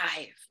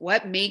alive?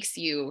 What makes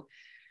you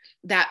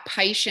that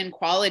Piscean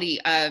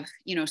quality of,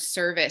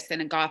 service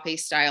and agape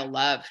style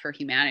love for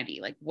humanity?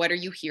 Like, what are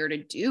you here to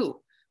do?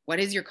 What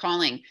is your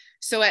calling?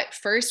 So at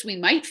first we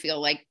might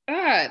feel like,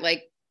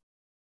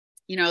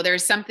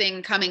 there's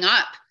something coming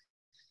up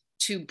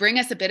to bring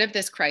us a bit of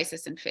this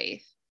crisis in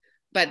faith,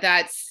 but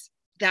that's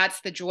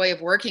that's the joy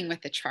of working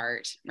with the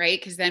chart, right?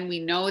 Because then we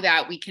know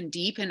that we can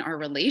deepen our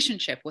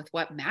relationship with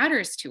what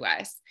matters to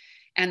us.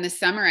 And the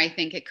summer, I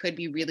think it could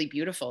be really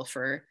beautiful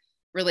for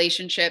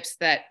relationships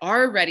that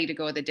are ready to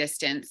go the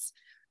distance.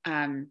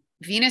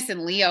 Venus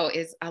in Leo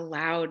is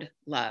allowed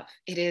love.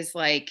 It is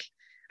like,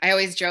 I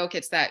always joke,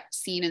 it's that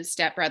scene in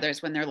Step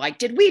Brothers when they're like,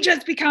 did we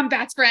just become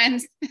best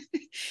friends?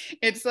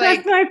 It's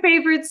like, that's my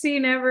favorite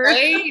scene ever.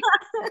 Right?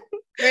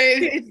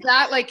 It's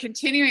that like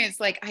continuing. It's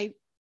like, I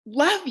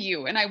love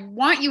you and I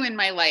want you in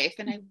my life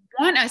and I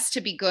want us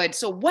to be good.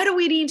 So what do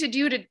we need to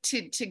do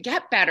to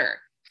get better?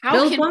 How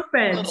Build can bunk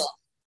beds.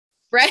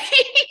 Right?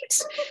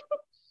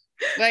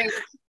 Like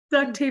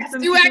Duct tape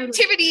them do together.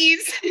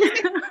 activities.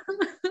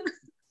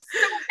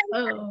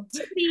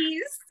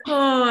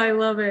 Oh, I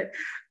love it.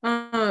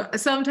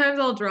 Sometimes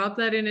I'll drop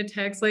that in a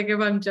text, like if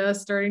I'm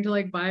just starting to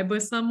like vibe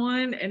with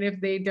someone, and if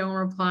they don't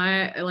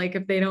reply, like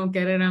if they don't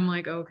get it, I'm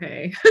like,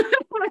 okay.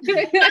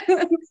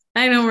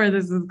 I know where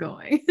this is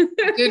going.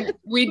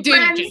 We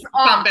did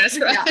become best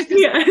friends.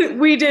 Yeah,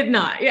 we did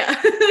not. Yeah.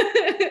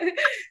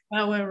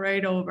 That went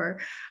right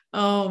over.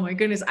 Oh my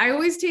goodness. I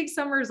always take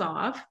summers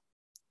off.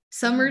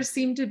 Summers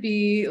seem to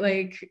be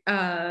like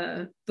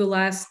the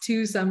last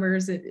 2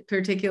 summers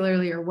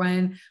particularly are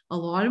when a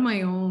lot of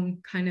my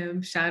own kind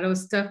of shadow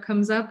stuff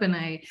comes up, and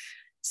I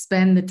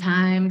spend the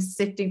time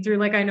sifting through,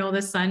 like I know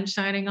the sun's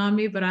shining on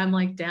me, but I'm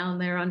like down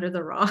there under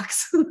the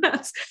rocks.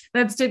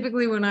 That's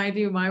typically when I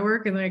do my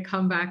work, and then I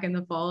come back in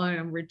the fall and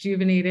I'm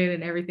rejuvenated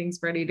and everything's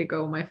ready to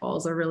go. My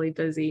falls are really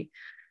busy.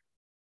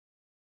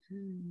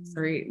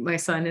 Sorry, my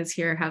son is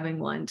here having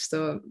lunch,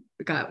 so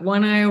I got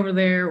one eye over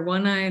there,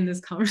 one eye in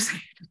this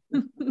conversation.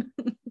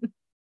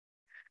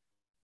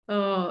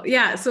 Oh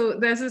yeah, so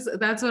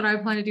that's what I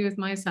plan to do with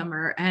my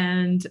summer,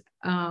 and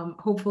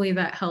hopefully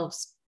that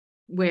helps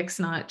Wix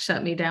not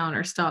shut me down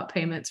or stop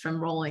payments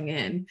from rolling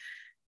in.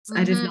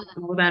 I just don't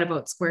know that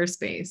about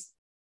Squarespace.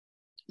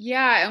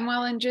 Yeah,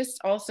 and just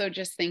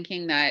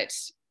thinking that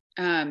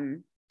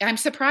I'm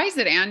surprised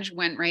that Ange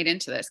went right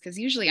into this, because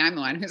usually I'm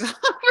the one who's all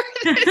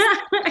over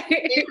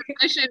this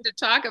permission to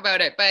talk about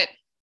it. But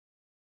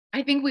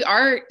I think we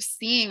are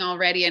seeing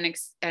already and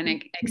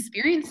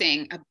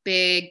experiencing a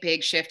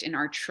big shift in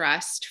our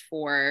trust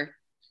for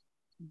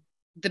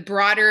the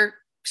broader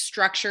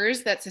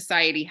structures that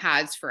society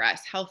has for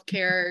us: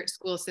 healthcare,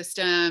 school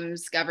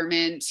systems,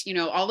 government,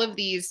 all of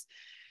these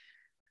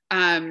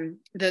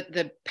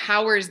the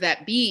powers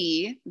that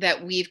be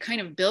that we've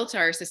kind of built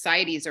our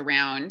societies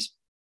around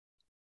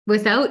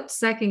without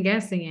second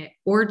guessing it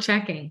or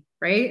checking,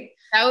 right?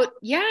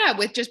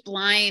 With just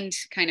blind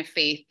kind of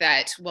faith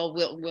that, well,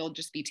 we'll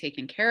just be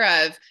taken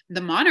care of.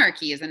 The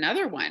monarchy is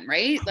another one,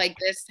 right? Like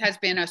this has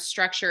been a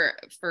structure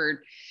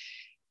for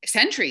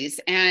centuries,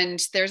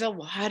 and there's a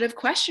lot of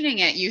questioning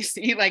it. You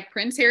see like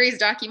Prince Harry's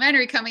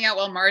documentary coming out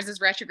while Mars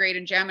is retrograde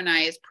in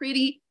Gemini is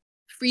pretty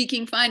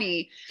freaking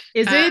funny.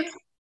 Is it?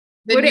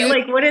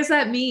 What does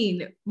that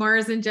mean?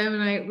 Mars and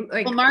Gemini,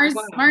 like, well,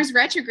 Mars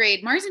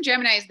retrograde, Mars and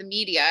Gemini is the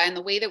media and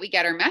the way that we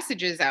get our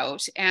messages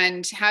out,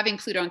 and having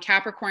Pluto and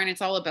Capricorn,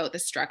 it's all about the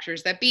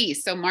structures that be.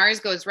 So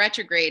Mars goes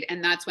retrograde,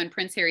 and that's when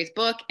Prince Harry's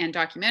book and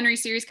documentary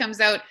series comes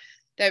out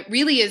that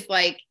really is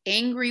like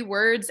angry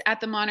words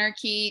at the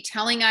monarchy,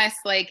 telling us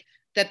like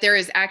that there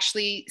is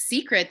actually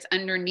secrets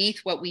underneath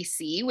what we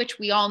see, which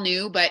we all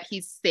knew, but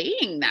he's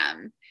saying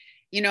them.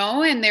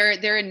 And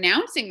they're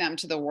announcing them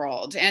to the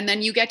world. And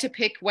then you get to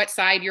pick what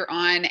side you're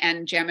on.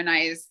 And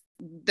Gemini's,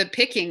 the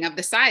picking of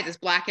the sides is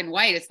black and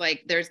white. It's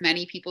like, there's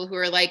many people who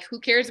are like,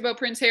 who cares about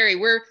Prince Harry?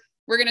 We're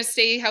going to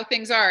stay how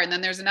things are. And then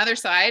there's another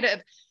side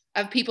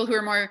of people who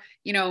are more,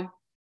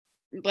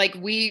 like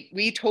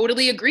we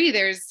totally agree.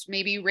 There's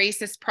maybe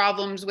racist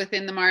problems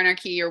within the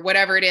monarchy or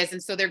whatever it is.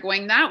 And so they're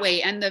going that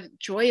way. And the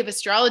joy of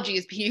astrology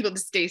is being able to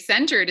stay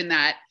centered in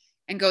that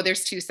and go,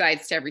 there's 2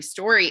 sides to every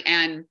story.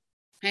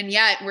 And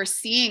yet we're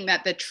seeing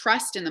that the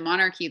trust in the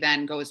monarchy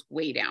then goes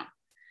way down,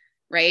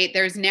 right?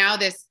 There's now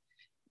this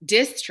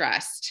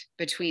distrust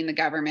between the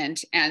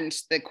government and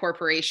the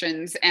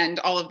corporations and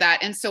all of that.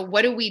 And so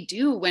what do we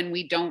do when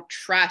we don't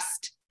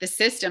trust the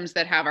systems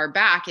that have our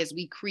back? Is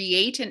we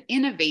create and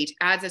innovate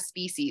as a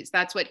species.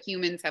 That's what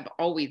humans have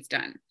always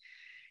done.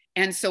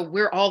 And so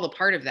we're all a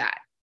part of that.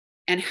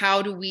 And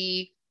how do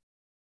we,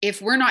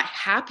 if we're not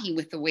happy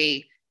with the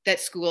way that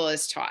school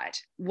is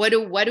taught, what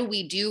do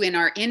we do in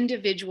our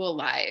individual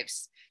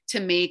lives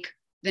to make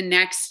the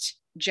next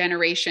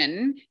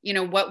generation,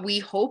 what we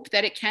hope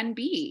that it can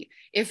be?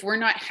 If we're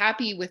not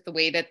happy with the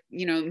way that,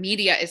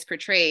 media is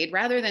portrayed,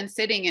 rather than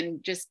sitting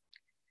and just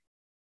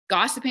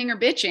gossiping or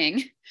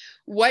bitching,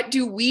 what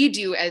do we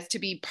do as to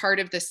be part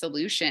of the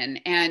solution?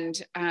 And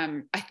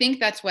I think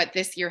that's what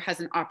this year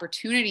has an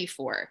opportunity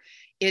for,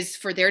 is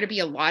for there to be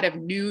a lot of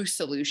new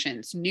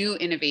solutions, new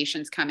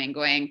innovations coming,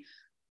 going,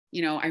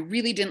 I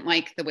really didn't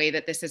like the way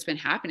that this has been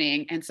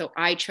happening. And so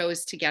I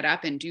chose to get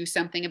up and do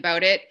something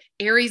about it.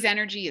 Aries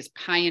energy is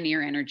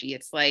pioneer energy.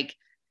 It's like,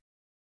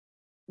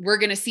 we're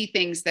going to see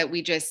things that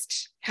we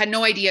just had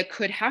no idea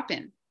could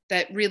happen,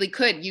 that really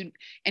could. You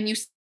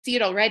see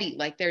it already.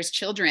 Like there's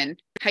children,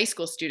 high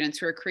school students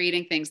who are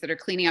creating things that are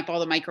cleaning up all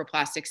the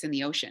microplastics in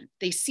the ocean.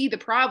 They see the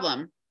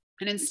problem.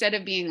 And instead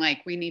of being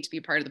like, we need to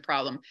be part of the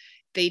problem,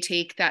 they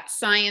take that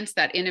science,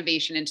 that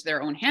innovation into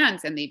their own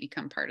hands, and they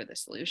become part of the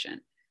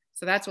solution.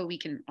 So that's what we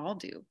can all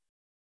do.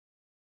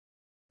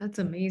 That's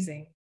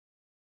amazing.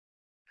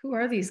 Who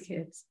are these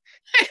kids?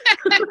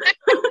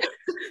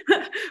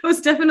 It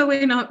was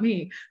definitely not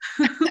me.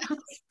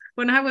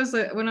 When I was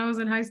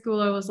in high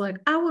school, I was like,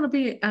 I want to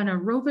be an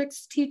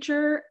aerobics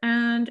teacher,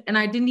 and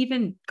I didn't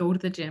even go to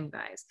the gym,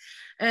 guys.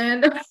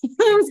 And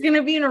I was going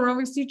to be an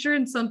aerobics teacher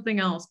and something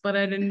else, but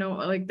I didn't know,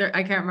 like,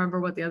 I can't remember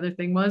what the other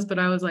thing was, but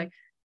I was like,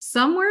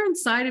 somewhere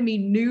inside of me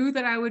knew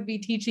that I would be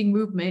teaching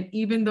movement,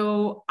 even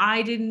though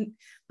I didn't,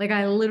 like,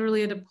 I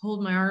literally had to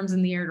hold my arms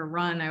in the air to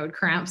run. I would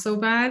cramp so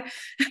bad.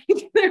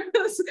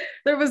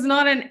 There was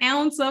not an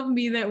ounce of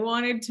me that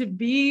wanted to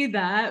be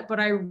that, but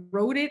I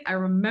wrote it. I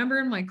remember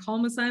in my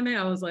calm assignment,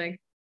 I was like,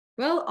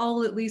 well,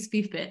 I'll at least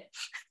be fit.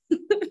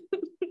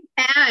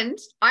 And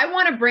I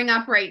want to bring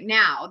up right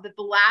now that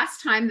the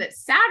last time that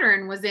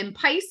Saturn was in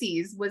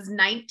Pisces was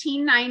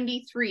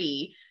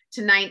 1993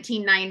 to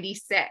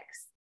 1996.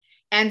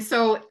 And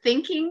so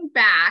thinking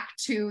back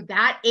to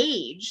that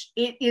age,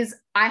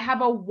 I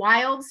have a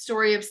wild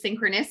story of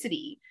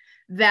synchronicity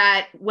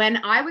that when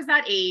I was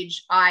that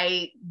age,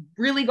 I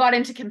really got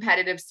into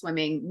competitive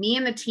swimming. Me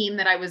and the team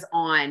that I was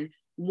on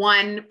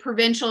won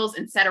provincials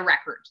and set a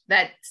record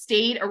that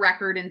stayed a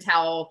record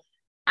until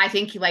I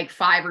think like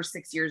 5 or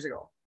 6 years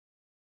ago.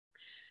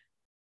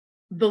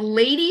 The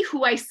lady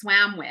who I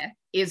swam with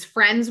is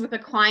friends with a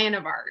client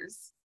of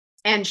ours,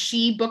 and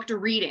she booked a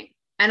reading.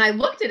 And I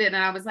looked at it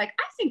and I was like,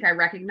 I think I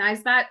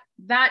recognize that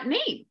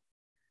name.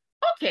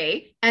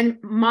 Okay. And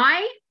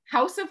my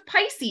house of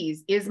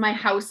Pisces is my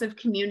house of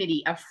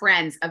community, of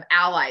friends, of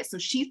allies. So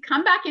she's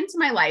come back into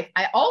my life.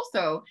 I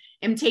also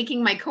am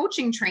taking my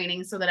coaching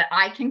training so that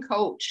I can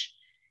coach.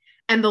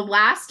 And the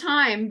last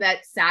time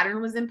that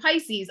Saturn was in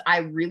Pisces, I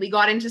really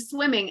got into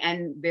swimming.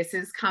 And this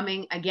is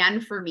coming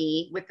again for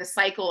me with the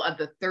cycle of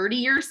the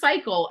 30-year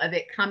cycle of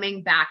it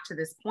coming back to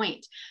this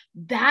point.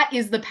 That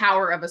is the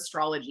power of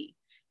astrology.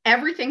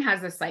 Everything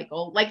has a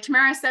cycle. Like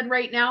Tamara said,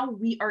 right now,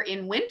 we are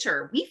in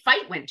winter. We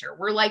fight winter.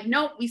 We're like,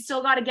 nope, we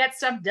still got to get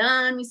stuff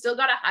done. We still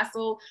got to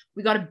hustle.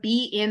 We got to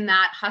be in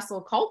that hustle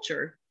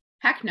culture.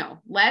 Heck no,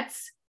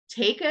 let's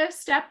take a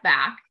step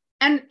back.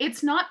 And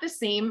it's not the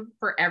same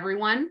for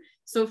everyone.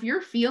 So if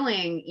you're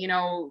feeling,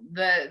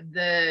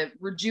 the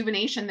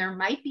rejuvenation, there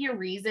might be a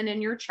reason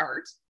in your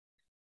chart,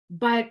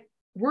 but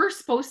we're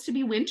supposed to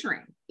be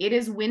wintering. It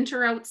is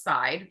winter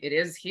outside. It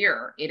is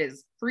here. It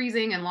is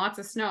freezing and lots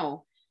of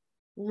snow.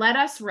 Let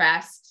us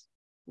rest.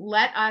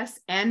 Let us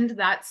end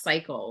that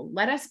cycle.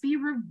 Let us be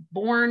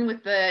reborn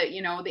with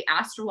the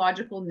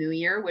astrological new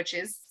year, which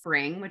is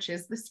spring, which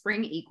is the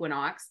spring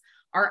equinox.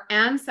 Our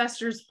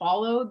ancestors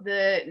followed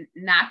the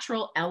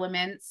natural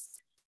elements.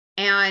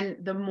 And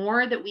the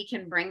more that we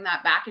can bring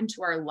that back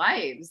into our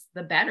lives,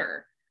 the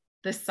better.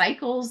 The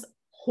cycles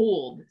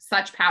hold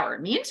such power.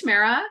 Me and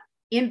Tamara,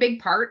 in big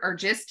part, are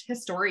just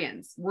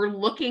historians. We're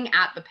looking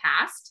at the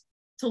past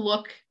to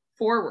look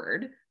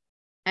forward.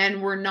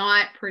 And we're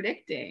not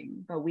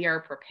predicting, but we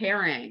are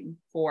preparing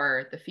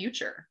for the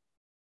future.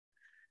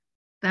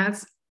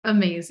 That's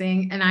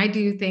amazing. And I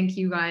do think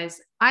you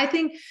guys, I've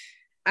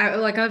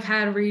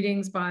had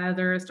readings by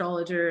other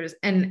astrologers,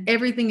 and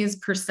everything is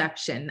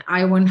perception.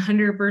 I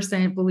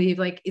 100% believe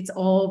like it's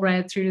all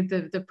read through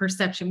the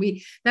perception.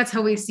 That's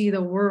how we see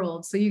the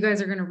world. So you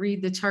guys are going to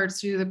read the charts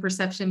through the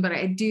perception, but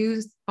I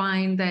do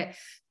find that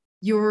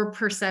your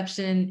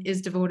perception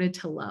is devoted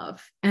to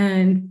love.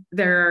 And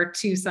there are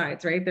two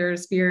sides, right?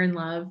 There's fear and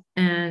love.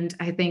 And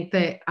I think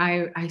that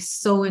I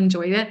so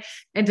enjoy that.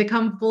 And to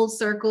come full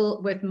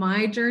circle with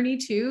my journey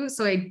too.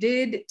 So I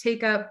did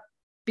take up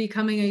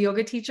becoming a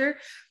yoga teacher,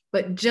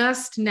 but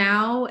just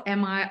now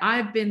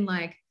I've been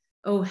like,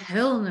 oh,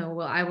 hell no.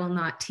 Well, I will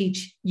not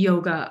teach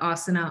yoga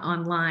asana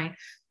online.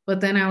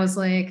 But then I was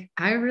like,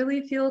 I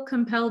really feel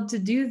compelled to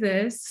do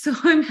this. So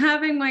I'm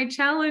having my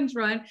challenge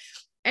run.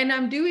 And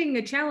I'm doing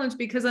a challenge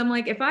because I'm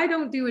like, if I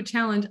don't do a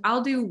challenge,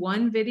 I'll do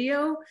one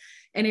video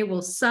and it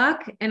will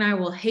suck and I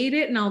will hate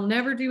it and I'll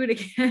never do it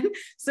again.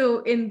 So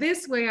in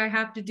this way, I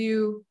could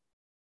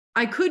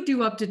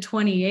do up to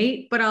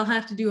 28, but I'll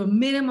have to do a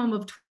minimum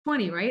of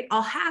 20, right?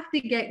 I'll have to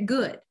get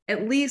good,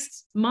 at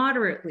least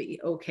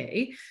moderately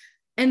okay.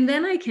 And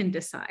then I can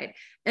decide.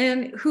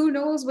 And who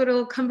knows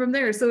what'll come from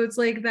there. So it's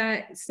like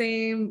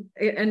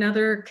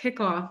another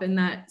kickoff in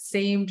that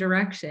same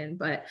direction.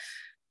 But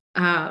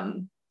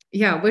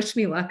yeah, wish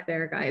me luck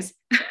there, guys.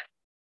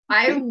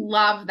 I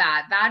love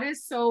that. That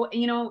is so,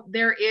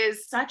 there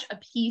is such a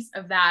piece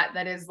of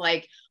that is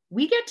like,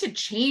 we get to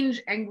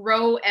change and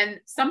grow, and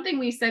something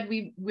we said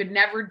we would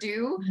never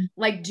do,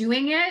 like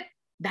doing it,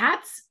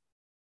 that's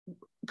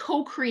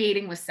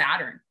co-creating with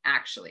Saturn,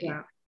 actually.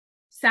 Yeah.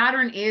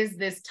 Saturn is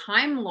this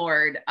time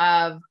lord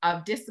of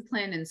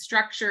discipline and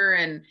structure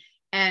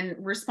and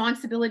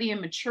responsibility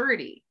and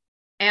maturity.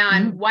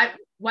 And what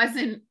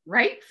wasn't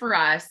right for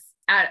us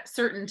at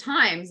certain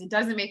times. It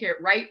doesn't make it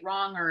right,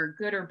 wrong, or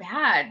good or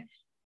bad.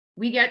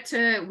 We get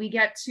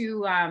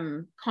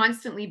to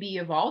constantly be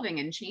evolving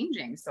and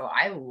changing. So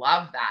I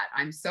love that.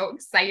 I'm so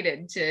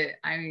excited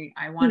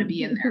I want to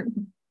be in there.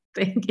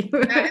 Thank you.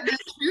 And the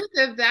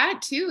truth of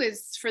that too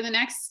is for the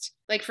next,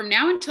 like from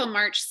now until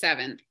March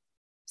 7th,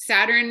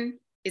 Saturn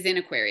is in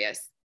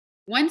Aquarius.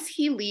 Once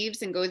he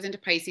leaves and goes into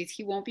Pisces,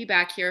 he won't be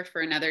back here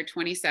for another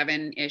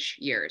 27-ish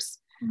years.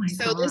 Oh my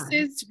So God. this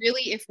is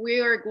really, if we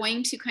are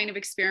going to kind of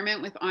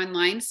experiment with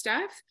online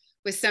stuff,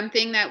 with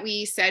something that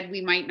we said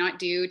we might not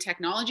do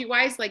technology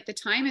wise, like the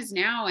time is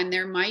now, and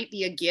there might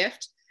be a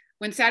gift.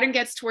 When Saturn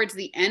gets towards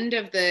the end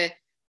of the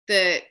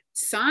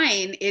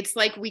sign, it's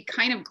like we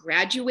kind of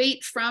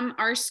graduate from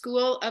our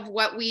school of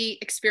what we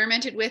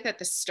experimented with at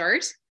the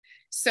start.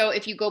 So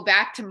if you go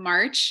back to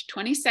March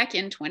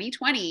 22nd,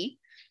 2020,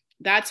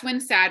 that's when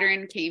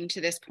Saturn came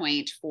to this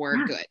point for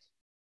good.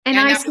 And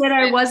I said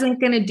I wasn't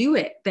going to do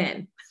it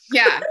then.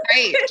 Yeah,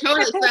 right.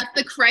 Totally. So that's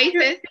the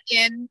crisis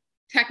in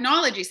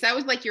technology. So that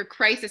was like your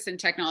crisis in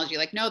technology.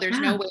 Like, no, there's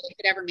no way I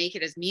could ever make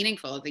it as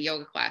meaningful as a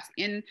yoga class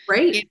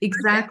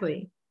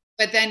Exactly.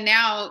 But then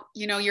now,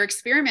 you're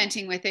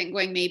experimenting with it and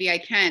going, maybe I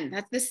can.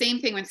 That's the same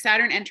thing when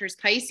Saturn enters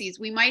Pisces.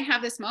 We might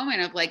have this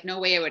moment of like, no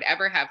way I would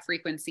ever have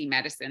frequency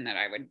medicine that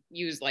I would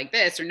use like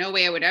this, or no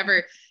way I would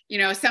ever,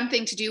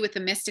 something to do with the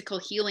mystical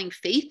healing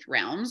faith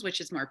realms, which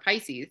is more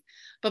Pisces.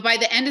 But by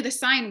the end of the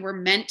sign, we're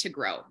meant to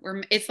grow.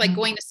 It's like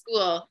going to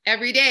school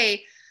every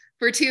day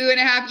for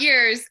 2.5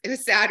 years with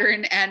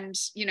Saturn and,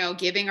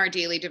 giving our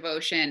daily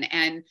devotion.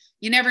 And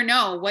you never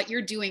know what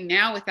you're doing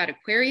now with that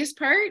Aquarius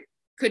part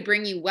could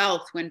bring you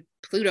wealth when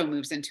Pluto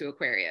moves into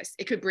Aquarius.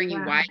 It could bring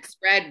you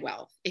widespread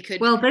wealth. It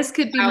could. Well, this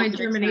could be my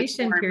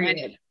germination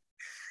period.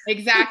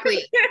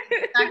 Exactly.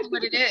 Exactly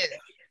what it is.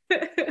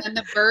 And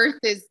the birth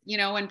is,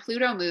 when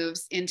Pluto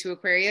moves into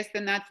Aquarius,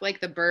 then that's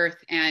like the birth.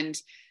 And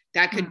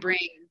that could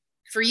bring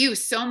for you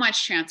so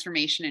much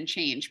transformation and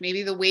change.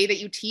 Maybe the way that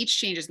you teach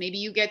changes. Maybe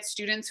you get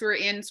students who are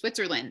in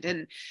Switzerland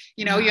and,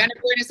 you end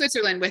up going to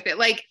Switzerland with it.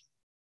 Like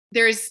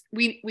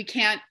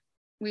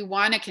we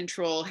want to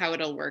control how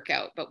it'll work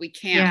out, but we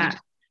can't.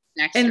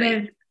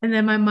 And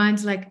then my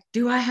mind's like,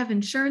 do I have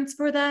insurance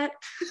for that?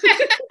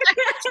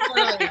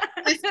 Totally.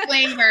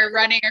 Disclaimer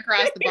running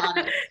across the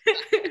bottom.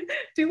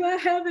 Do I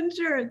have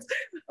insurance?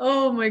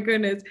 Oh my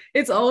goodness.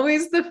 It's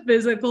always the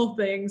physical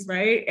things,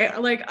 right?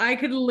 Like I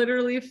could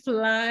literally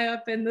fly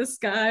up in the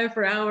sky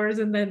for hours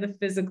and then the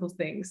physical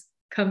things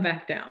come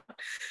back down.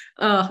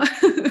 I'll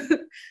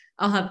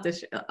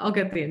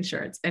get the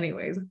insurance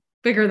anyways.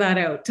 Figure that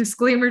out.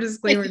 Disclaimer.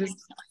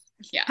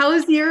 Yeah. How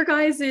is your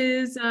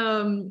guys's?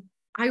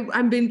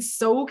 I've been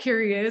so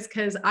curious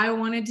because I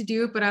wanted to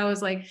do it, but I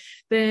was like,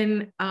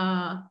 then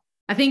I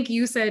think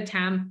you said,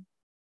 Tam,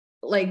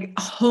 like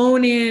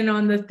hone in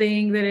on the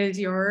thing that is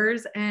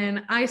yours.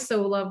 And I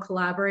so love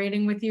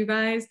collaborating with you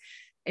guys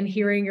and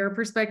hearing your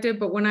perspective.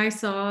 But when I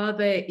saw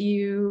that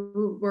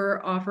you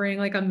were offering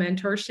like a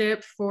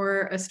mentorship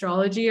for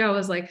astrology, I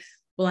was like,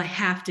 well, I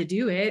have to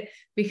do it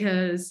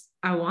because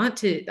I want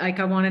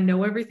to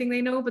know everything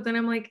they know, but then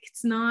I'm like,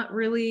 it's not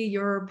really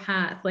your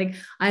path. Like,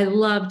 I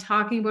love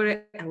talking about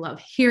it. I love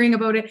hearing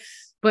about it.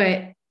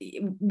 But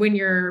when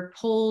you're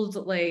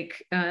pulled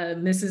like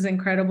Mrs.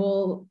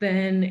 Incredible,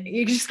 then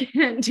you just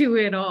can't do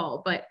it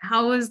all. But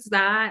how is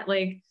that?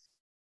 Like,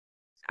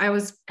 I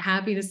was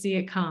happy to see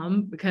it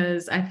come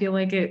because I feel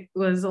like it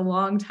was a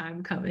long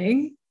time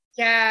coming.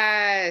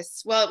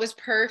 Yes. Well, it was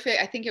perfect.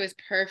 I think it was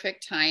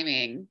perfect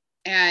timing.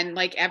 And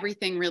like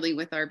everything really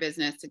with our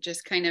business, it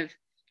just kind of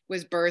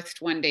was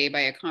birthed one day by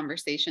a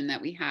conversation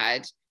that we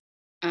had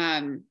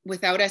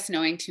without us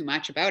knowing too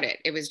much about it.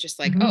 It was just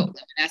like, oh,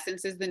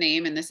 Luminescence is the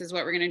name and this is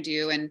what we're going to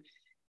do.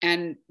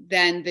 And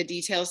then the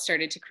details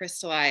started to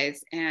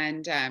crystallize.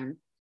 And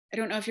I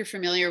don't know if you're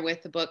familiar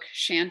with the book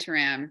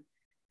Shantaram.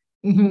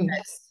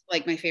 That's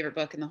like my favorite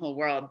book in the whole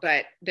world,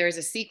 but there's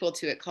a sequel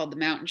to it called The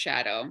Mountain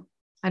Shadow.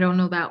 I don't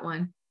know that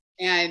one.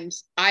 And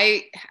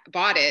I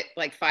bought it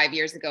like 5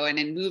 years ago and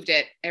then moved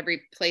it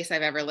every place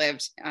I've ever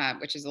lived,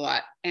 which is a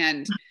lot,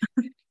 and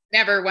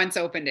never once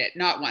opened it,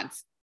 not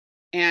once.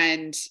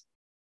 And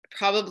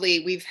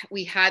probably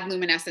we had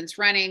Luminescence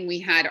running. We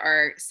had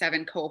our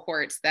 7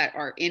 cohorts that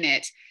are in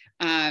it.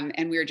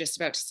 And we were just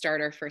about to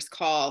start our first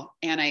call.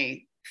 And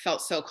I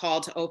felt so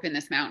called to open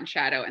this Mountain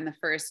Shadow. And the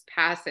first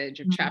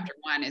passage of chapter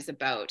 1 is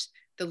about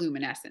the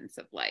luminescence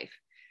of life.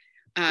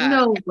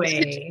 No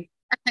way.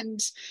 And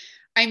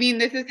I mean,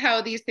 this is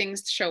how these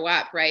things show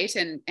up, right?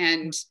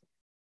 And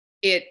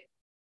it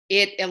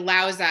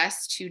allows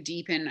us to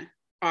deepen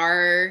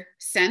our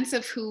sense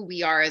of who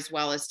we are as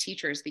well as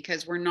teachers,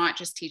 because we're not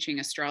just teaching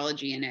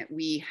astrology in it.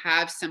 We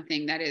have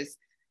something that is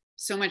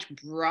so much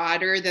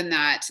broader than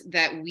that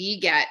we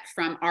get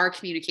from our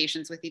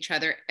communications with each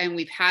other. And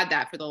we've had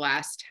that for the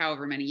last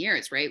however many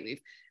years, right?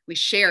 We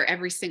share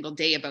every single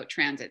day about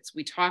transits.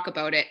 We talk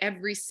about it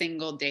every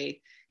single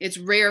day. It's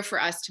rare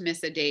for us to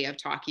miss a day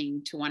of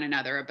talking to one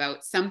another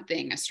about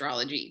something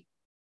astrology.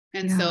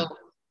 And so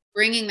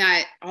bringing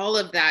all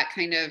of that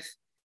kind of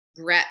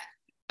breadth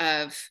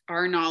of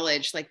our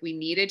knowledge, like we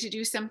needed to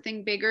do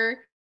something bigger,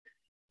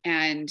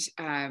 and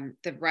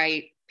the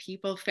right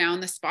people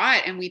found the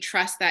spot, and we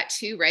trust that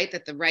too, right?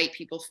 That the right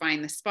people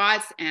find the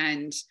spots,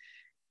 and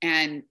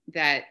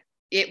that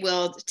it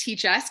will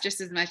teach us just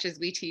as much as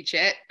we teach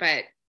it.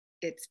 But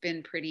it's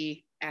been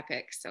pretty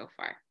epic so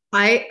far.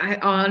 I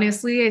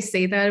honestly, I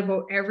say that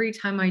about every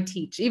time I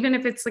teach, even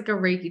if it's like a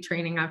Reiki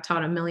training I've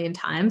taught a million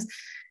times.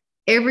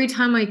 Every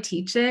time I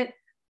teach it,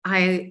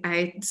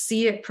 I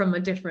see it from a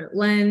different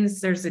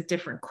lens. There's a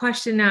different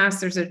question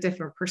asked. There's a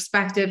different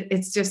perspective.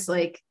 It's just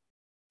like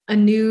a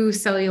new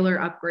cellular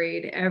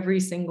upgrade every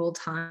single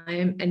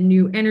time, a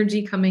new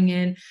energy coming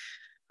in.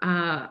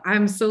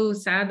 I'm so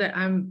sad that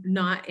I'm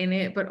not in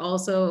it, but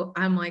also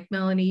I'm like,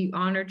 Melanie, you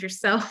honored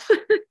yourself.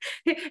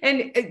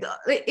 And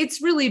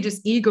it's really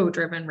just ego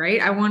driven,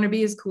 right? I want to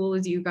be as cool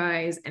as you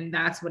guys. And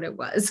that's what it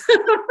was.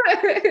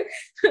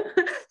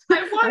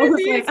 I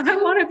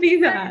want to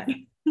be that.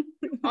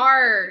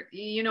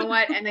 You know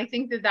what? And I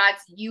think that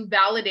that's, you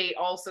validate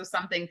also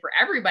something for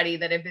everybody,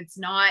 that if it's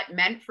not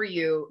meant for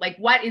you, like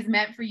what is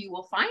meant for you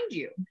will find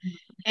you.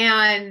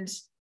 And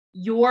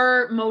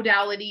your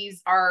modalities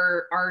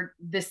are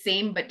the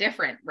same, but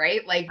different,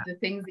 right? Like the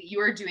things that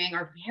you are doing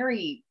are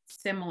very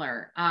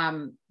similar.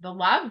 The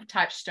love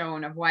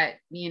touchstone of what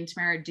me and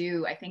Tamara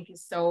do, I think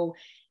is so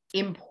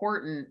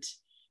important.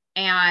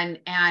 And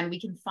we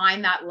can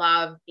find that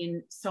love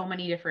in so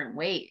many different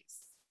ways.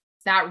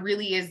 That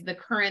really is the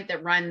current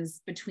that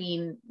runs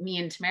between me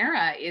and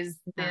Tamara, is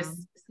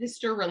this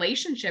sister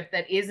relationship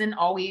that isn't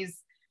always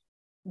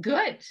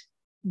good.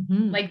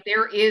 Mm-hmm. Like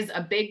there is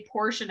a big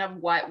portion of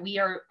what we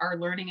are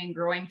learning and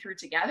growing through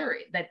together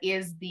that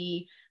is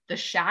the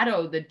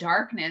shadow, the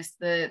darkness,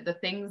 the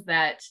things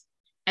that,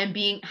 and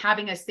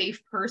having a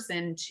safe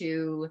person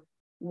to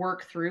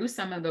work through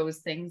some of those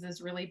things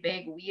is really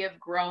big. We have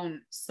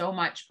grown so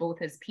much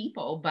both as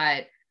people,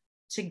 but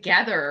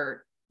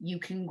together you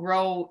can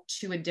grow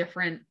to a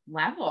different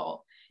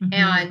level. Mm-hmm.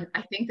 And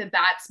I think that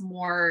that's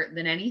more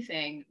than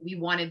anything, we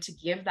wanted to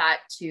give that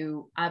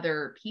to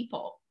other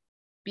people,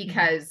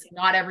 because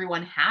not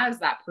everyone has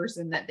that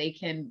person that they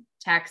can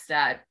text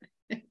at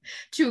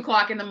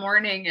 2:00 in the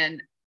morning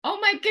and, oh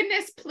my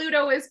goodness,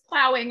 Pluto is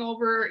plowing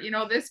over,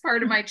 this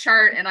part of my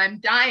chart and I'm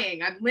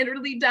dying. I'm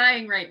literally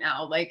dying right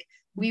now. Like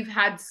we've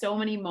had so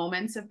many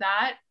moments of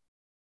that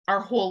our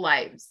whole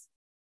lives.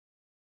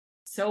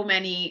 So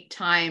many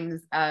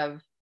times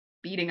of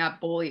beating up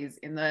bullies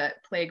in the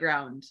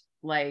playground,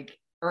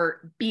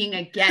 or being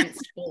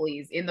against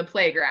bullies in the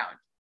playground.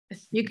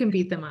 You can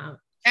beat them up.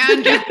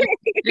 And just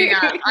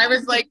I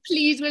was like,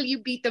 please, will you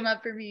beat them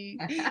up for me?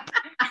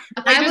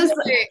 I was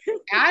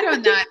add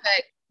on that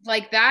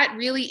like that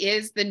really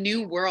is the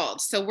new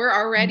world. So we're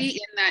already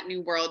in that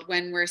new world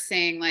when we're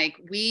saying like,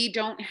 we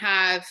don't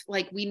have,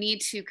 like, we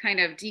need to kind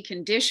of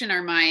decondition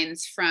our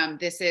minds from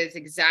this is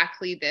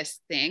exactly this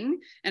thing.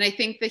 And I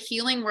think the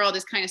healing world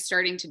is kind of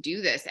starting to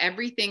do this.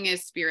 Everything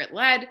is spirit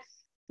led.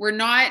 We're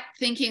not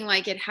thinking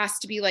like it has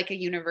to be like a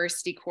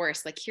university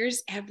course. Like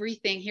here's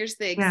everything. Here's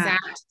the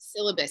exact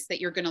syllabus that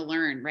you're going to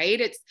learn,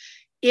 right?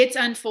 It's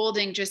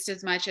unfolding just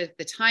as much as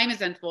the time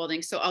is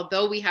unfolding. So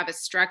although we have a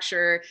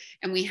structure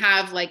and we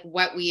have like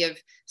what we have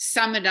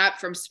summed up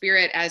from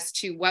spirit as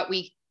to what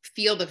we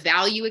feel the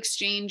value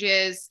exchange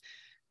is,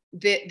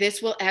 this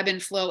will ebb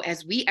and flow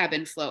as we ebb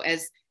and flow,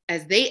 as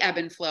they ebb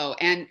and flow,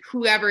 and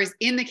whoever is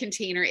in the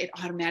container, it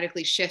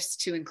automatically shifts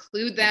to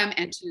include them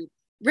and to,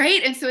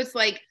 right? And so it's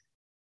like,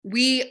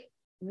 we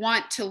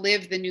want to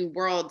live the new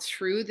world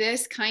through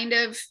this kind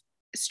of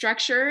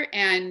structure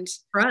and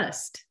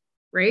trust.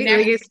 Right?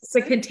 Like it's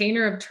a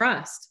container of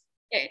trust.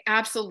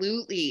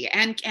 Absolutely.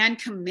 And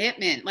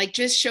commitment, like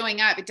just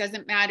showing up. It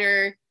doesn't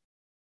matter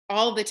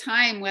all the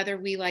time whether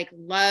we like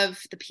love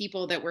the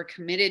people that we're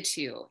committed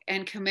to,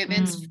 and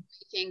commitment's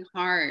freaking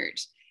hard.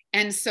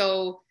 And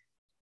so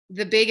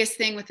the biggest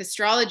thing with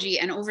astrology,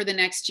 and over the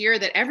next year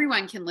that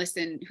everyone can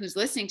listen, who's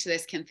listening to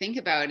this can think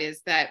about,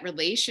 is that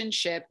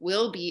relationship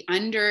will be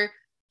under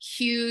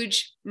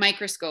huge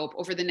microscope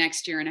over the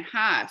next year and a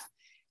half.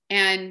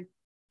 And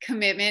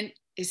commitment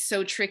is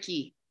so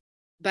tricky,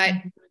 but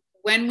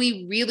when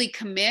we really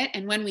commit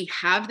and when we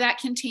have that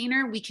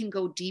container, we can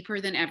go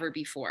deeper than ever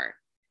before.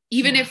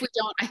 Even if we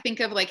don't, I think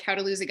of like How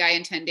to Lose a Guy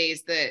in 10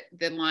 Days,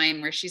 the line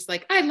where she's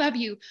like, I love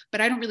you, but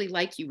I don't really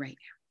like you right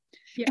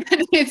now. Yeah.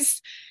 And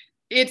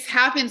it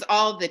happens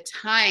all the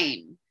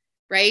time,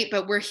 right?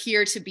 But we're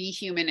here to be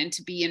human and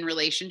to be in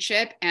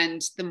relationship.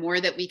 And the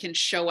more that we can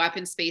show up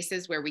in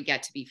spaces where we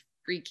get to be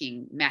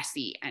freaking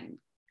messy and,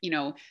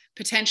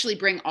 potentially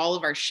bring all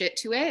of our shit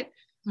to it,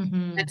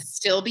 and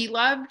still be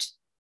loved,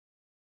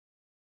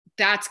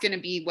 that's going to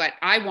be what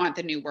I want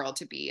the new world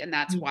to be. And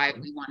that's why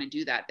we want to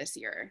do that this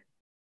year.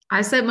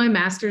 I set my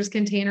master's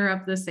container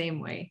up the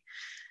same way.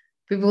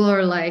 People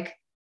are like,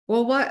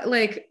 well,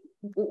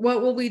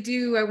 what will we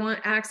do? I want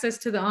access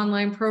to the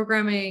online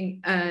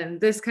programming and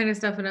this kind of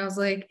stuff. And I was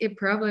like, it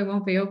probably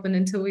won't be open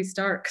until we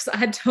start, because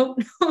I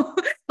don't know.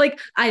 like,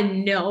 I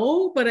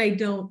know, but I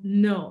don't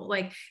know.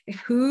 Like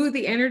who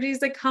the energies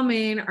that come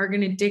in are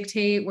going to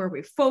dictate where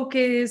we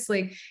focus.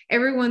 Like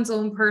everyone's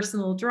own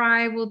personal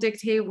drive will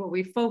dictate what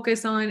we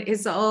focus on.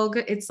 It's all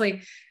good. It's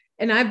like,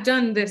 and I've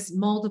done this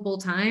multiple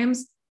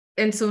times.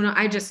 And so now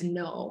I just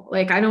know,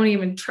 like, I don't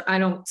even, I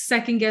don't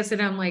second guess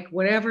it. I'm like,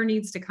 whatever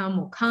needs to come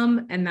will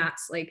come. And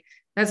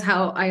that's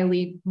how I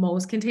lead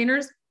most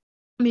containers.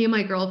 Me and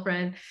my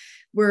girlfriend,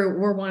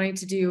 we're wanting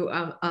to do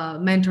a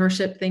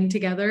mentorship thing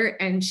together,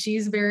 and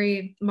she's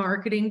very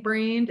marketing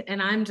brained,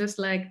 and I'm just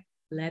like,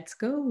 let's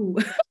go.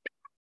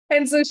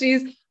 And so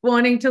she's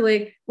wanting to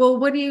like, well,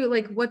 what do you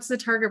like? What's the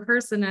target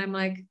person? And I'm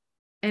like,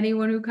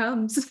 anyone who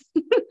comes.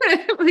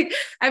 Like,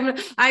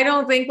 I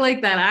don't think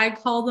like that. I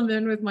call them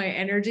in with my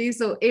energy.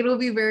 So it'll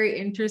be very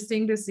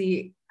interesting to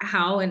see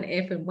how and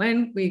if and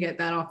when we get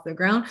that off the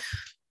ground.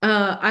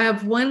 I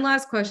have one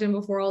last question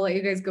before I'll let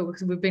you guys go,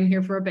 because we've been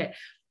here for a bit.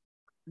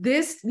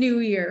 This new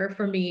year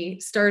for me,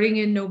 starting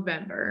in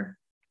November,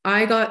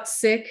 I got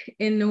sick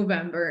in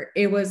November.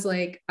 It was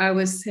like, I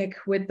was sick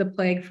with the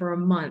plague for a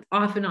month,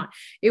 off and on.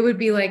 It would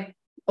be like,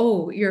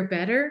 oh, you're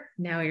better.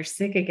 Now you're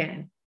sick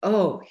again.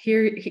 Oh,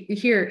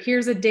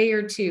 here's a day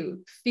or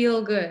two,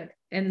 feel good.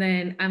 And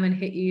then I'm going to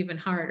hit you even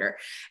harder.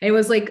 And it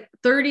was like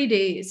 30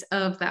 days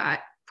of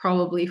that,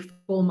 probably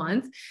full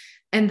month.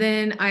 And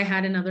then I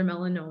had another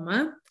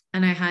melanoma,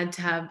 and I had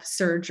to have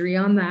surgery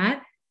on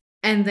that.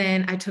 And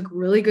then I took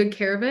really good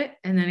care of it,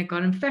 and then it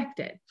got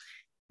infected.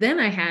 Then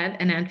I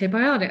had an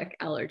antibiotic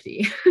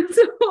allergy.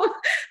 So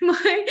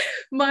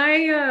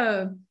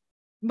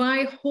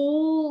my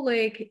whole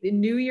like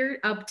new year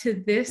up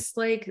to this,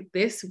 like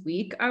this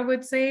week, I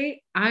would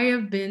say I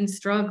have been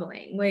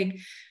struggling. Like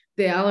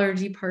the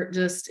allergy part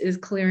just is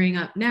clearing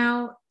up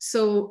now.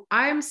 So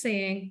I'm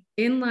saying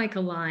in like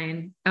a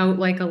lion, out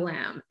like a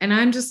lamb, and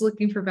I'm just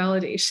looking for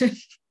validation.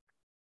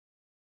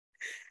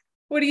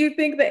 What do you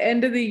think the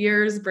end of the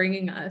year is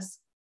bringing us?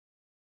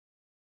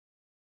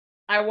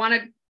 I want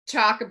to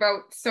talk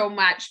about so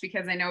much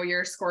because I know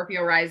you're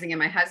Scorpio rising and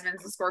my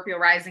husband's a Scorpio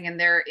rising, and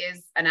there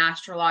is an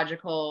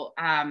astrological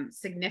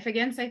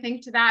significance, I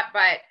think, to that.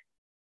 But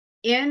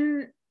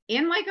in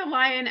like a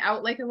lion,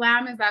 out like a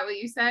lamb, is that what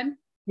you said?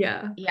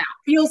 Yeah. Yeah.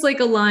 Feels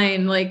like a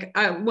lion, like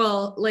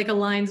like a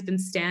lion's been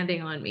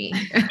standing on me.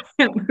 I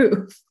can't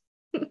move.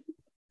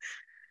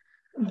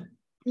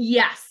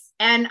 Yes.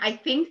 And I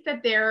think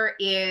that there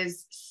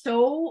is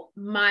so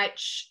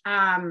much,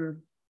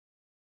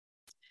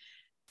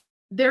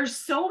 there's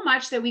so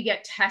much that we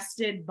get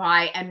tested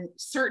by, and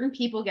certain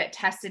people get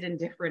tested in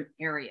different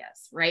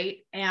areas, right?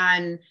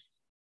 And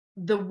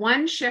the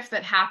one shift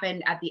that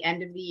happened at the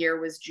end of the year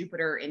was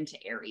Jupiter into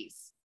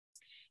Aries.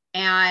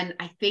 And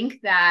I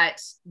think that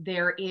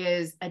there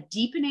is a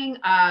deepening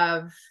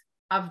of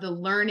the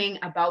learning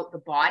about the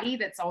body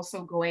that's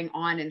also going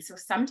on. And so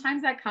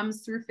sometimes that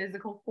comes through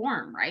physical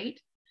form, right?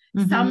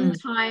 Mm-hmm.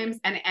 Sometimes,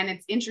 and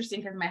it's interesting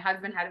because my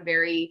husband had a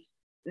very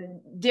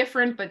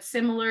different but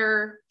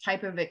similar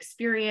type of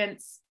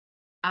experience.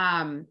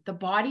 The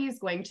body is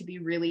going to be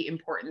really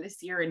important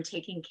this year in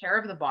taking care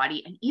of the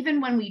body. And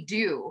even when we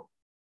do,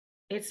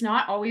 it's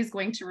not always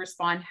going to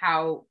respond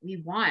how we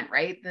want,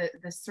 right?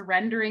 The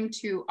surrendering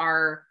to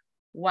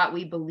what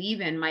we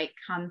believe in might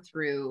come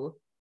through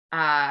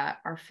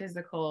our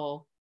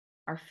physical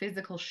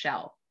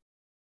shell.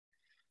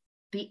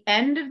 The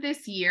end of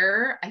this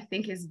year, I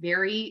think, is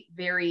very,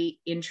 very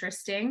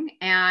interesting.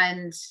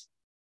 And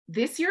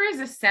this year is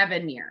a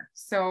 7 year.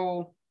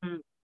 So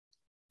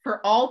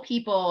for all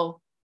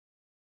people,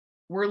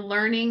 we're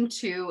learning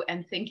to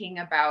and thinking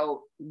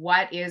about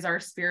what is our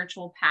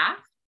spiritual path?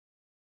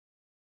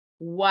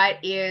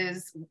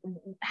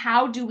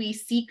 How do we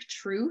seek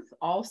truth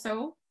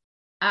also?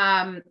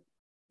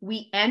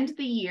 We end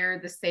the year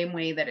the same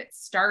way that it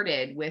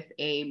started, with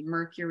a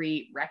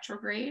Mercury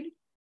retrograde.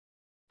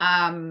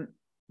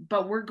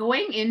 But we're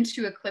going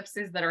into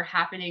eclipses that are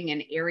happening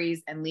in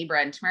Aries and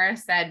Libra. And Tamara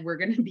said we're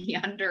going to be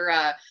under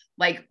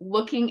like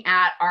looking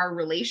at our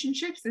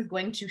relationships is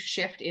going to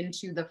shift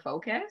into the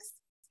focus.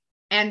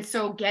 And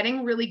so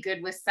getting really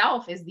good with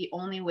self is the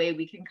only way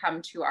we can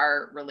come to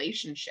our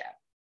relationship.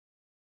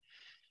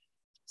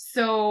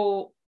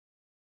 So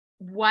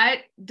what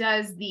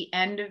does the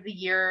end of the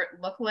year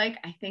look like?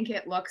 I think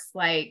it looks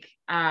like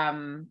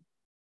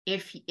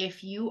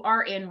if you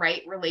are in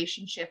right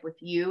relationship with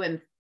you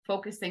and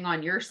focusing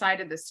on your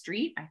side of the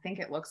street, I think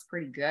it looks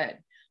pretty good.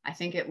 I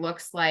think it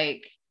looks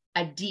like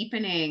a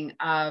deepening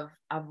of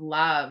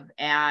love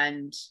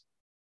and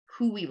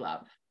who we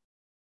love.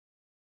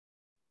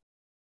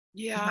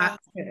 Yeah,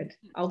 that's good.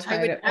 I'll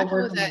try it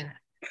over that.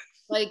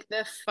 Like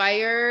the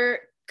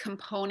fire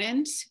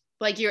component,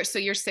 like your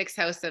sixth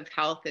house of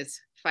health is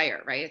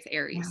fire, right? It's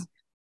Aries.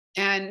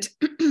 Yeah. And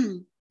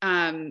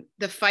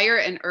the fire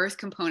and earth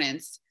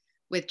components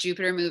with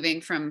Jupiter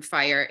moving from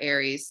fire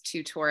Aries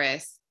to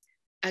Taurus,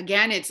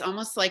 again, it's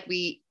almost like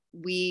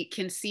we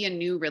can see a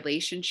new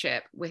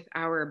relationship with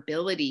our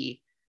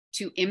ability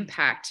to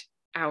impact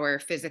our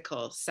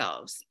physical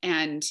selves.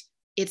 And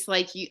it's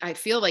like I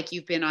feel like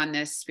you've been on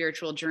this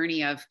spiritual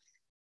journey of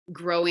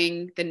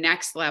growing the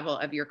next level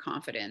of your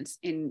confidence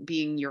in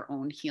being your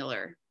own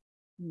healer.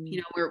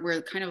 You know,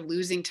 we're kind of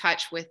losing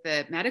touch with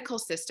the medical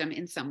system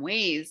in some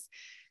ways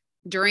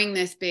during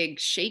this big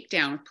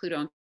shakedown with Pluto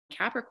and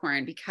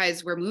Capricorn,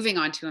 because we're moving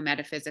on to a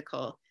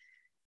metaphysical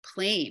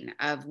plane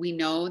of, we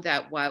know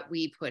that what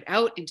we put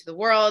out into the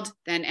world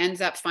then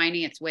ends up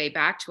finding its way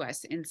back to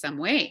us in some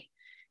way.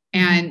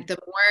 And the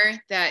more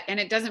that, and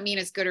it doesn't mean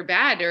it's good or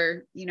bad,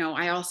 or, you know,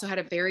 I also had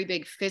a very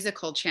big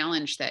physical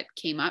challenge that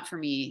came up for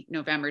me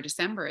November,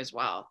 December as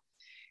well.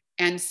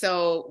 And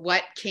so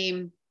what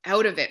came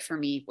out of it for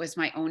me was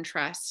my own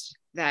trust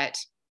that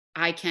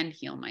I can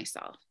heal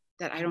myself,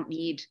 that I don't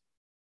need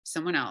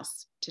someone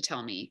else to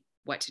tell me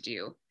what to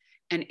do.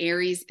 And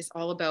Aries is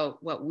all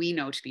about what we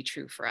know to be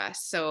true for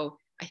us. So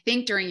I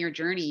think during your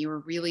journey, you were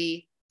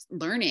really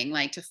learning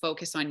like to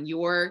focus on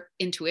your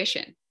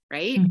intuition,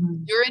 right?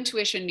 Your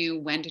intuition knew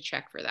when to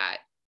check for that.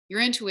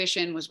 Your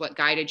intuition was what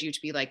guided you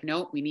to be like,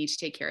 nope, we need to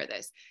take care of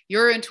this.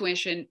 Your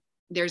intuition,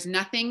 there's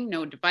nothing,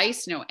 no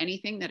device, no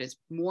anything that is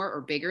more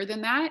or bigger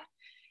than that.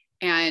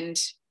 And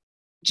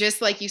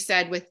just like you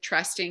said, with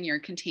trusting your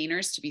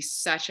containers to be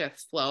such a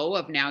flow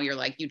of, now you're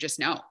like, you just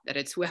know that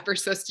it's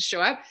whoever's supposed to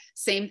show up.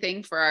 Same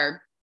thing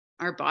for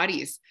our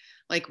bodies.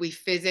 Like we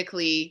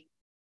physically,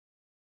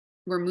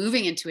 we're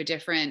moving into a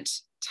different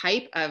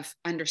type of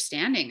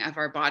understanding of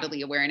our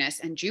bodily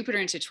awareness, and Jupiter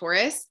into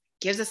Taurus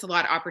gives us a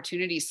lot of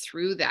opportunities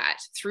through that,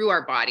 through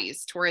our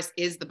bodies. Taurus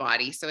is the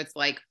body. So it's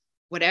like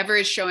whatever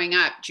is showing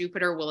up,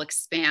 Jupiter will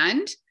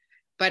expand.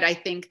 But I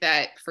think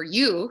that for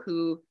you,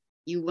 who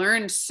you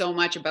learned so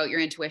much about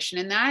your intuition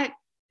in that,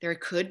 there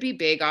could be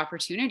big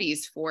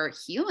opportunities for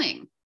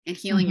healing and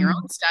healing your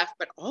own stuff,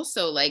 but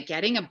also like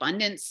getting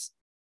abundance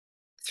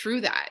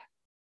through that,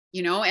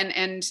 you know,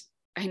 and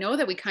I know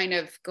that we kind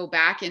of go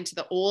back into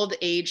the old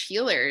age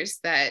healers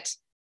that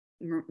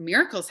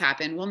miracles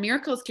happen. Well,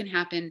 miracles can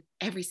happen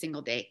every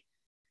single day.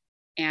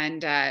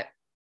 And I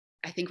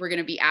think we're going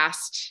to be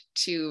asked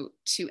to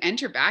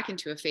enter back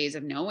into a phase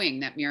of knowing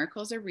that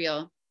miracles are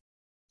real.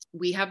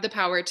 We have the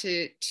power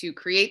to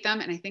create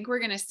them. And I think we're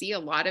going to see a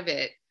lot of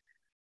it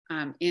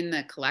in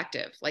the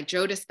collective, like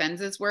Joe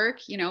Dispenza's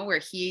work, you know, where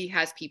he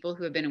has people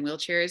who have been in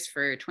wheelchairs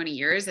for 20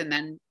 years. And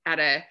then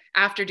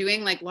after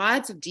doing like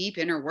lots of deep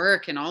inner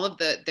work and all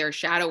of their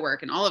shadow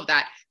work and all of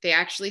that, they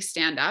actually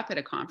stand up at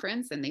a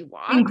conference and they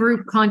walk. In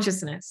group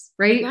consciousness,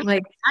 right? Exactly.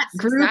 Like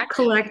group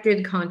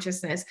collected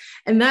consciousness.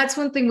 And that's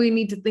one thing we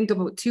need to think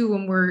about too,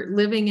 when we're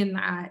living in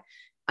that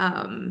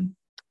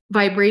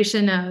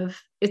vibration of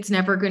it's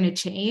never going to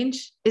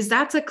change, is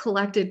that's a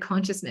collected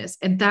consciousness.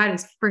 And that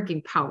is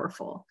freaking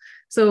powerful.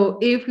 So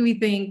if we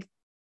think,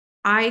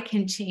 I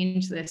can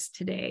change this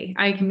today,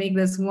 I can make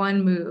this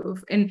one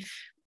move. And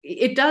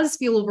it does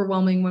feel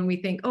overwhelming when we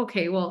think,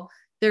 okay, well,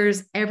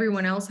 there's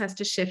everyone else has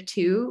to shift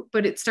too,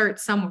 but it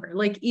starts somewhere.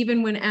 Like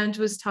even when Ange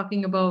was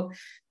talking about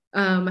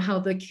how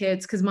the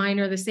kids, because mine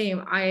are the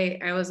same. I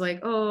was like,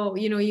 oh,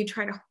 you know, you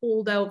try to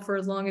hold out for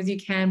as long as you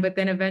can, but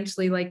then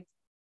eventually like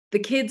the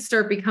kids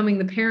start becoming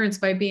the parents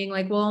by being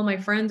like, well, all my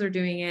friends are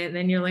doing it. And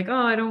then you're like,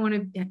 oh, I don't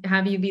want to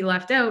have you be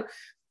left out.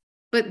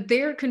 But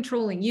they're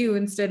controlling you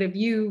instead of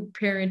you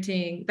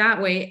parenting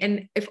that way.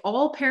 And if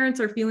all parents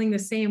are feeling the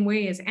same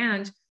way as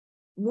Ange,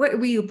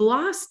 we've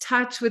lost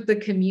touch with the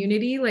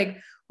community. Like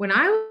when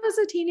I was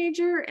a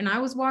teenager and I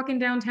was walking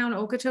downtown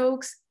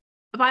Okotoks,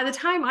 by the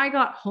time I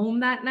got home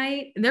that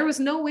night, there was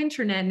no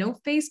internet, no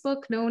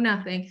Facebook, no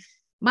nothing.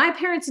 My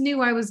parents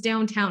knew I was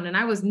downtown and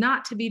I was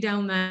not to be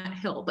down that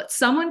hill, but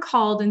someone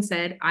called and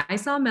said, I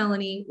saw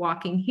Melanie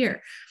walking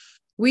here.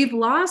 We've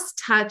lost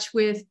touch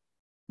with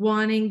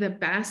wanting the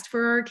best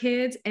for our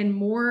kids and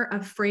more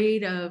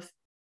afraid of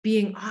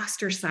being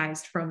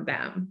ostracized from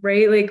them,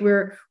 right? Like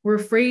we're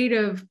afraid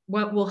of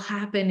what will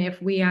happen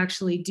if we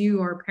actually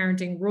do our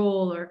parenting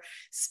role or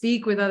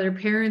speak with other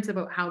parents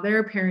about how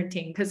they're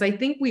parenting. Because I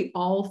think we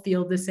all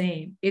feel the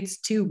same. It's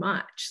too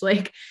much.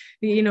 Like,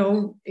 you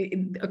know,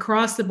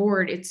 across the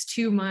board, it's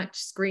too much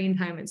screen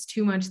time. It's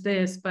too much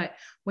this. But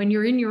when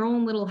you're in your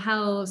own little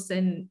house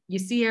and you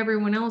see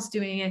everyone else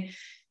doing it,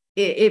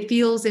 it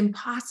feels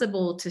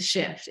impossible to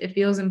shift. It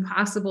feels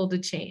impossible to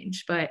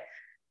change. But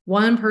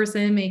one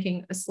person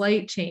making a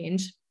slight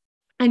change.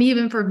 And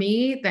even for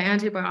me, the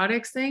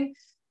antibiotics thing,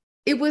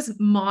 it was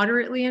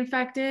moderately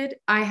infected.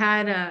 I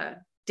had a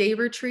day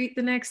retreat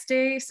the next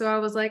day. So I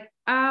was like,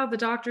 the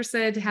doctor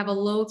said to have a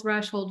low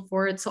threshold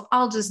for it. So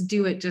I'll just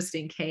do it just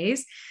in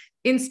case,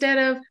 instead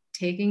of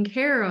taking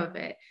care of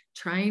it,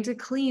 trying to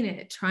clean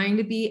it, trying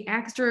to be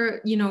extra,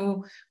 you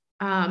know,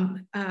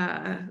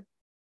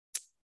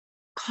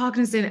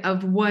 cognizant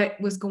of what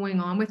was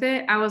going on with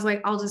it. I was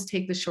like, I'll just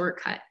take the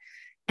shortcut.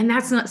 And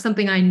that's not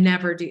something I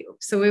never do.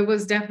 So it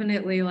was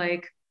definitely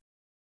like,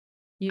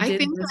 I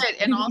think that,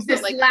 and also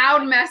this like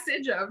loud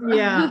message of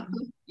yeah,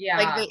 yeah,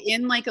 like the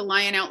in like a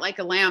lion, out like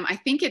a lamb. I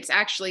think it's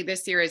actually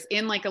this year is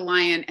in like a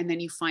lion, and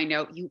then you find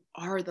out you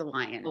are the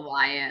lion. the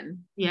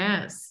lion.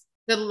 yes.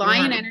 The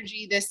lion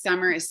energy this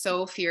summer is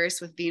so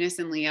fierce with Venus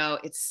and Leo.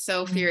 It's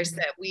so fierce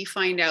that we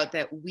find out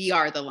that we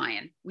are the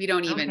lion. We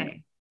don't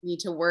even need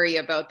to worry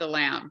about the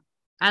lamb.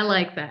 I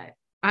like that.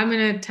 I'm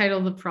going to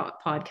title the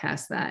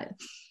podcast that.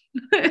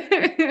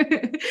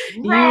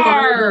 You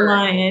are the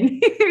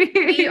lion.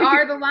 We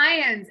are the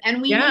lions.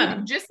 And we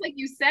need, just like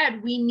you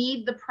said, we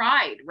need the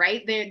pride,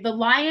 right? The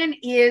lion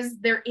is,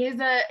 there is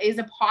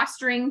a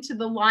posturing to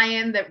the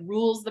lion that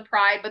rules the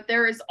pride, but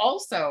there is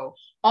also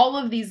all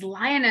of these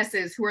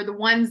lionesses who are the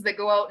ones that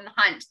go out and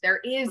hunt. There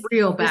is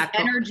real this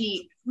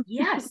energy.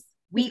 Yes,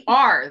 we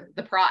are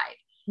the pride.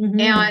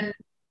 And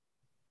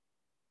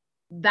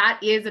that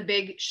is a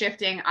big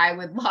shifting. I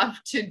would love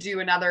to do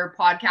another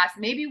podcast.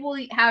 Maybe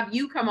we'll have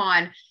you come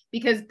on,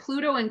 because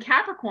Pluto and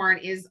Capricorn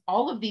is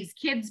all of these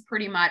kids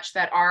pretty much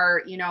that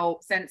are, you know,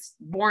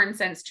 born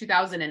since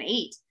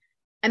 2008.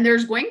 And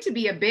there's going to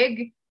be a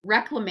big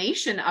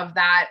reclamation of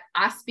that,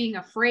 us being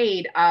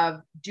afraid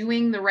of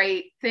doing the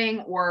right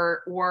thing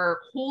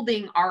or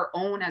holding our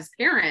own as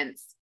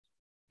parents.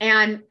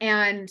 And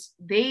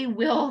they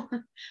will,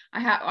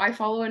 I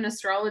follow an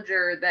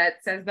astrologer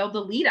that says they'll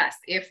delete us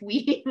if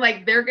we,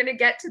 like, they're going to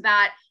get to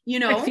that, you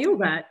know. I feel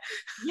that.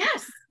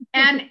 Yes.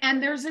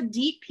 And there's a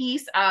deep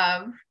piece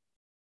of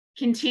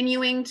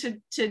continuing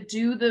to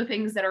do the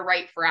things that are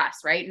right for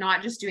us, right?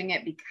 Not just doing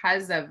it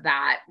because of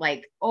that,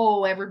 like,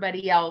 oh,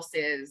 everybody else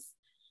is.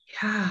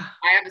 Yeah.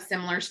 I have a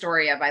similar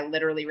story of, I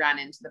literally ran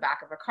into the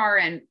back of a car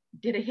and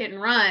did a hit and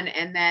run.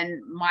 And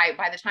then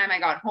by the time I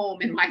got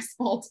home in my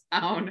small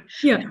town,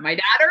 my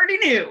dad already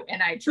knew,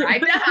 and I tried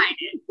to hide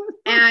it.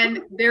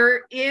 And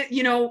there is,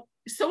 you know,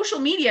 social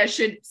media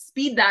should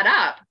speed that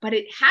up, but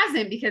it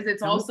hasn't, because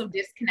it's also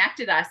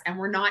disconnected us and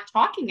we're not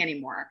talking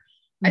anymore.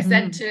 I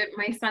said to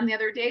my son the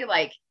other day,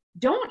 like,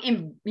 don't,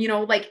 you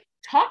know, like,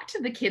 talk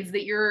to the kids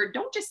that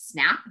don't just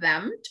snap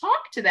them,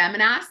 talk to them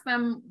and ask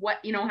them what,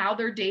 you know, how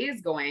their day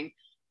is going.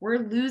 We're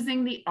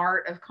losing the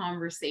art of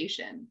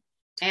conversation.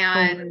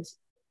 And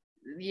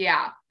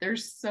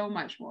there's so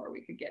much more we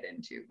could get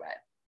into, but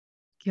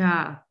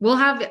yeah,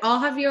 I'll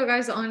have you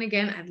guys on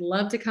again. I'd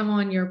love to come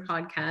on your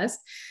podcast.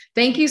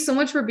 Thank you so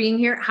much for being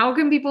here. How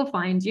can people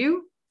find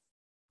you?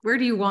 Where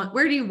do you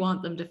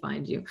want them to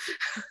find you?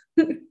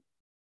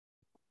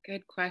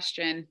 Good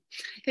question.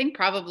 I think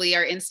probably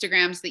our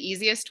Instagram's the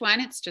easiest one.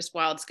 It's just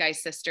Wildsky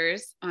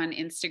Sisters on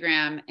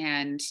Instagram,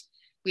 and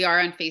we are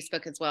on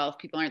Facebook as well if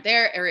people aren't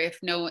there, or if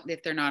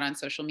they're not on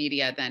social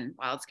media, then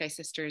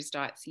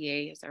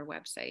wildsky-sisters.ca is our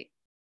website.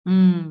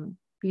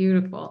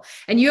 Beautiful.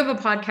 And you have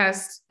a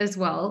podcast as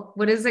well.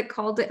 What is it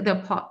called?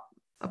 The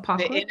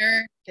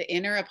Apocalypse? The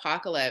Inner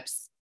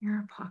Apocalypse.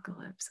 Your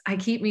Apocalypse. I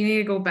keep meaning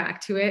to go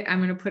back to it. I'm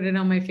going to put it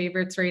on my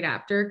favorites right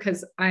after,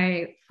 because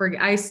I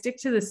stick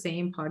to the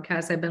same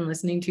podcast I've been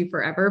listening to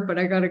forever, but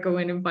I got to go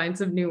in and find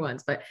some new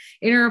ones. But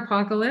Inner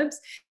Apocalypse,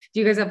 do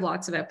you guys have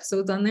lots of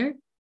episodes on there?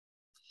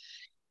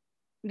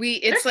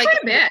 It's like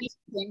a bit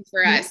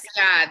for us.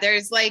 Yeah,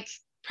 there's like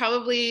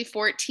probably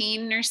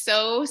 14 or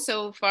so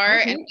far.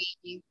 Okay. And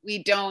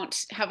we don't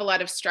have a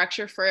lot of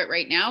structure for it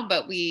right now,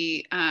 but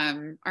we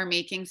are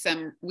making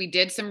we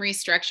did some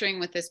restructuring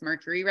with this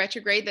Mercury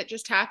retrograde that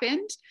just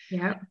happened.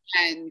 Yeah.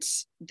 And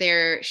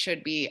there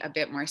should be a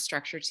bit more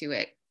structure to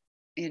it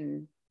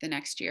in the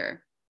next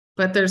year.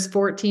 But there's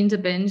 14 to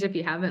binge if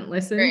you haven't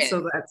listened.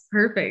 So that's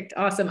perfect.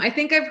 Awesome. I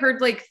think I've heard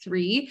like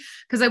 3,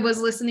 because I was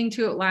listening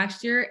to it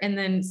last year, and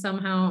then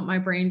somehow my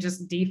brain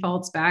just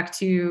defaults back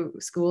to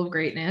School of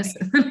Greatness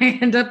and I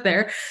end up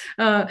there.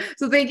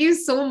 So thank you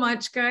so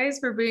much, guys,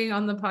 for being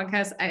on the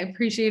podcast. I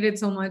appreciate it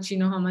so much. You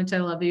know how much I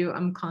love you.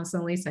 I'm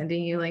constantly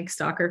sending you like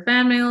stalker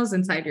fan mails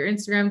inside your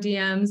Instagram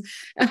DMs.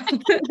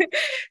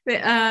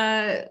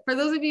 For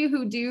those of you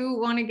who do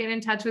want to get in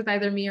touch with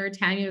either me or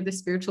Tanya of the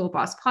Spiritual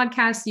Boss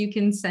Podcast, you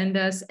can send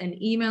us an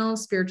email,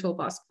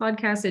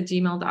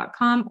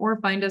 spiritualbosspodcast@gmail.com,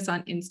 or find us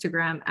on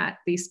Instagram at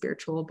the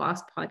Spiritual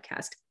Boss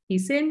Podcast.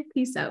 Peace in,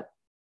 peace out.